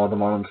sure to follow the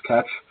Marlins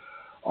Catch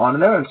on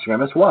their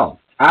Instagram as well,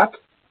 at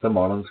the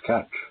Marlins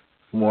Catch.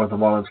 For more of the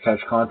Marlins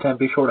Catch content,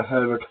 be sure to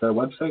head over to their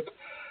website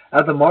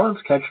at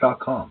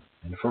themarlinscatch.com.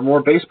 And for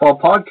more Baseball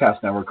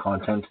Podcast Network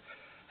content,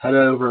 head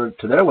over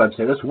to their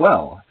website as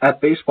well at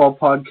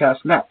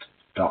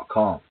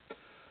baseballpodcastnet.com.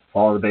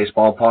 Follow the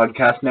Baseball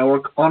Podcast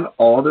Network on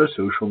all their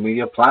social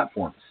media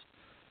platforms.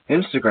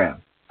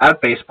 Instagram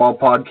at Baseball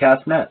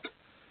Podcast Net.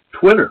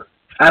 Twitter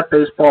at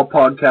Baseball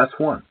Podcast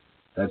 1.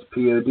 That's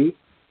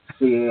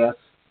PODCAS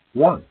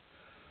 1.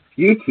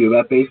 YouTube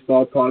at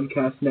Baseball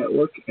Podcast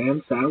Network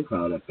and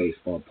SoundCloud at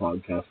Baseball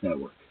Podcast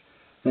Network.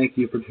 Thank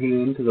you for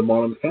tuning in to the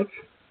Marlins Catch.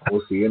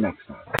 We'll see you next time.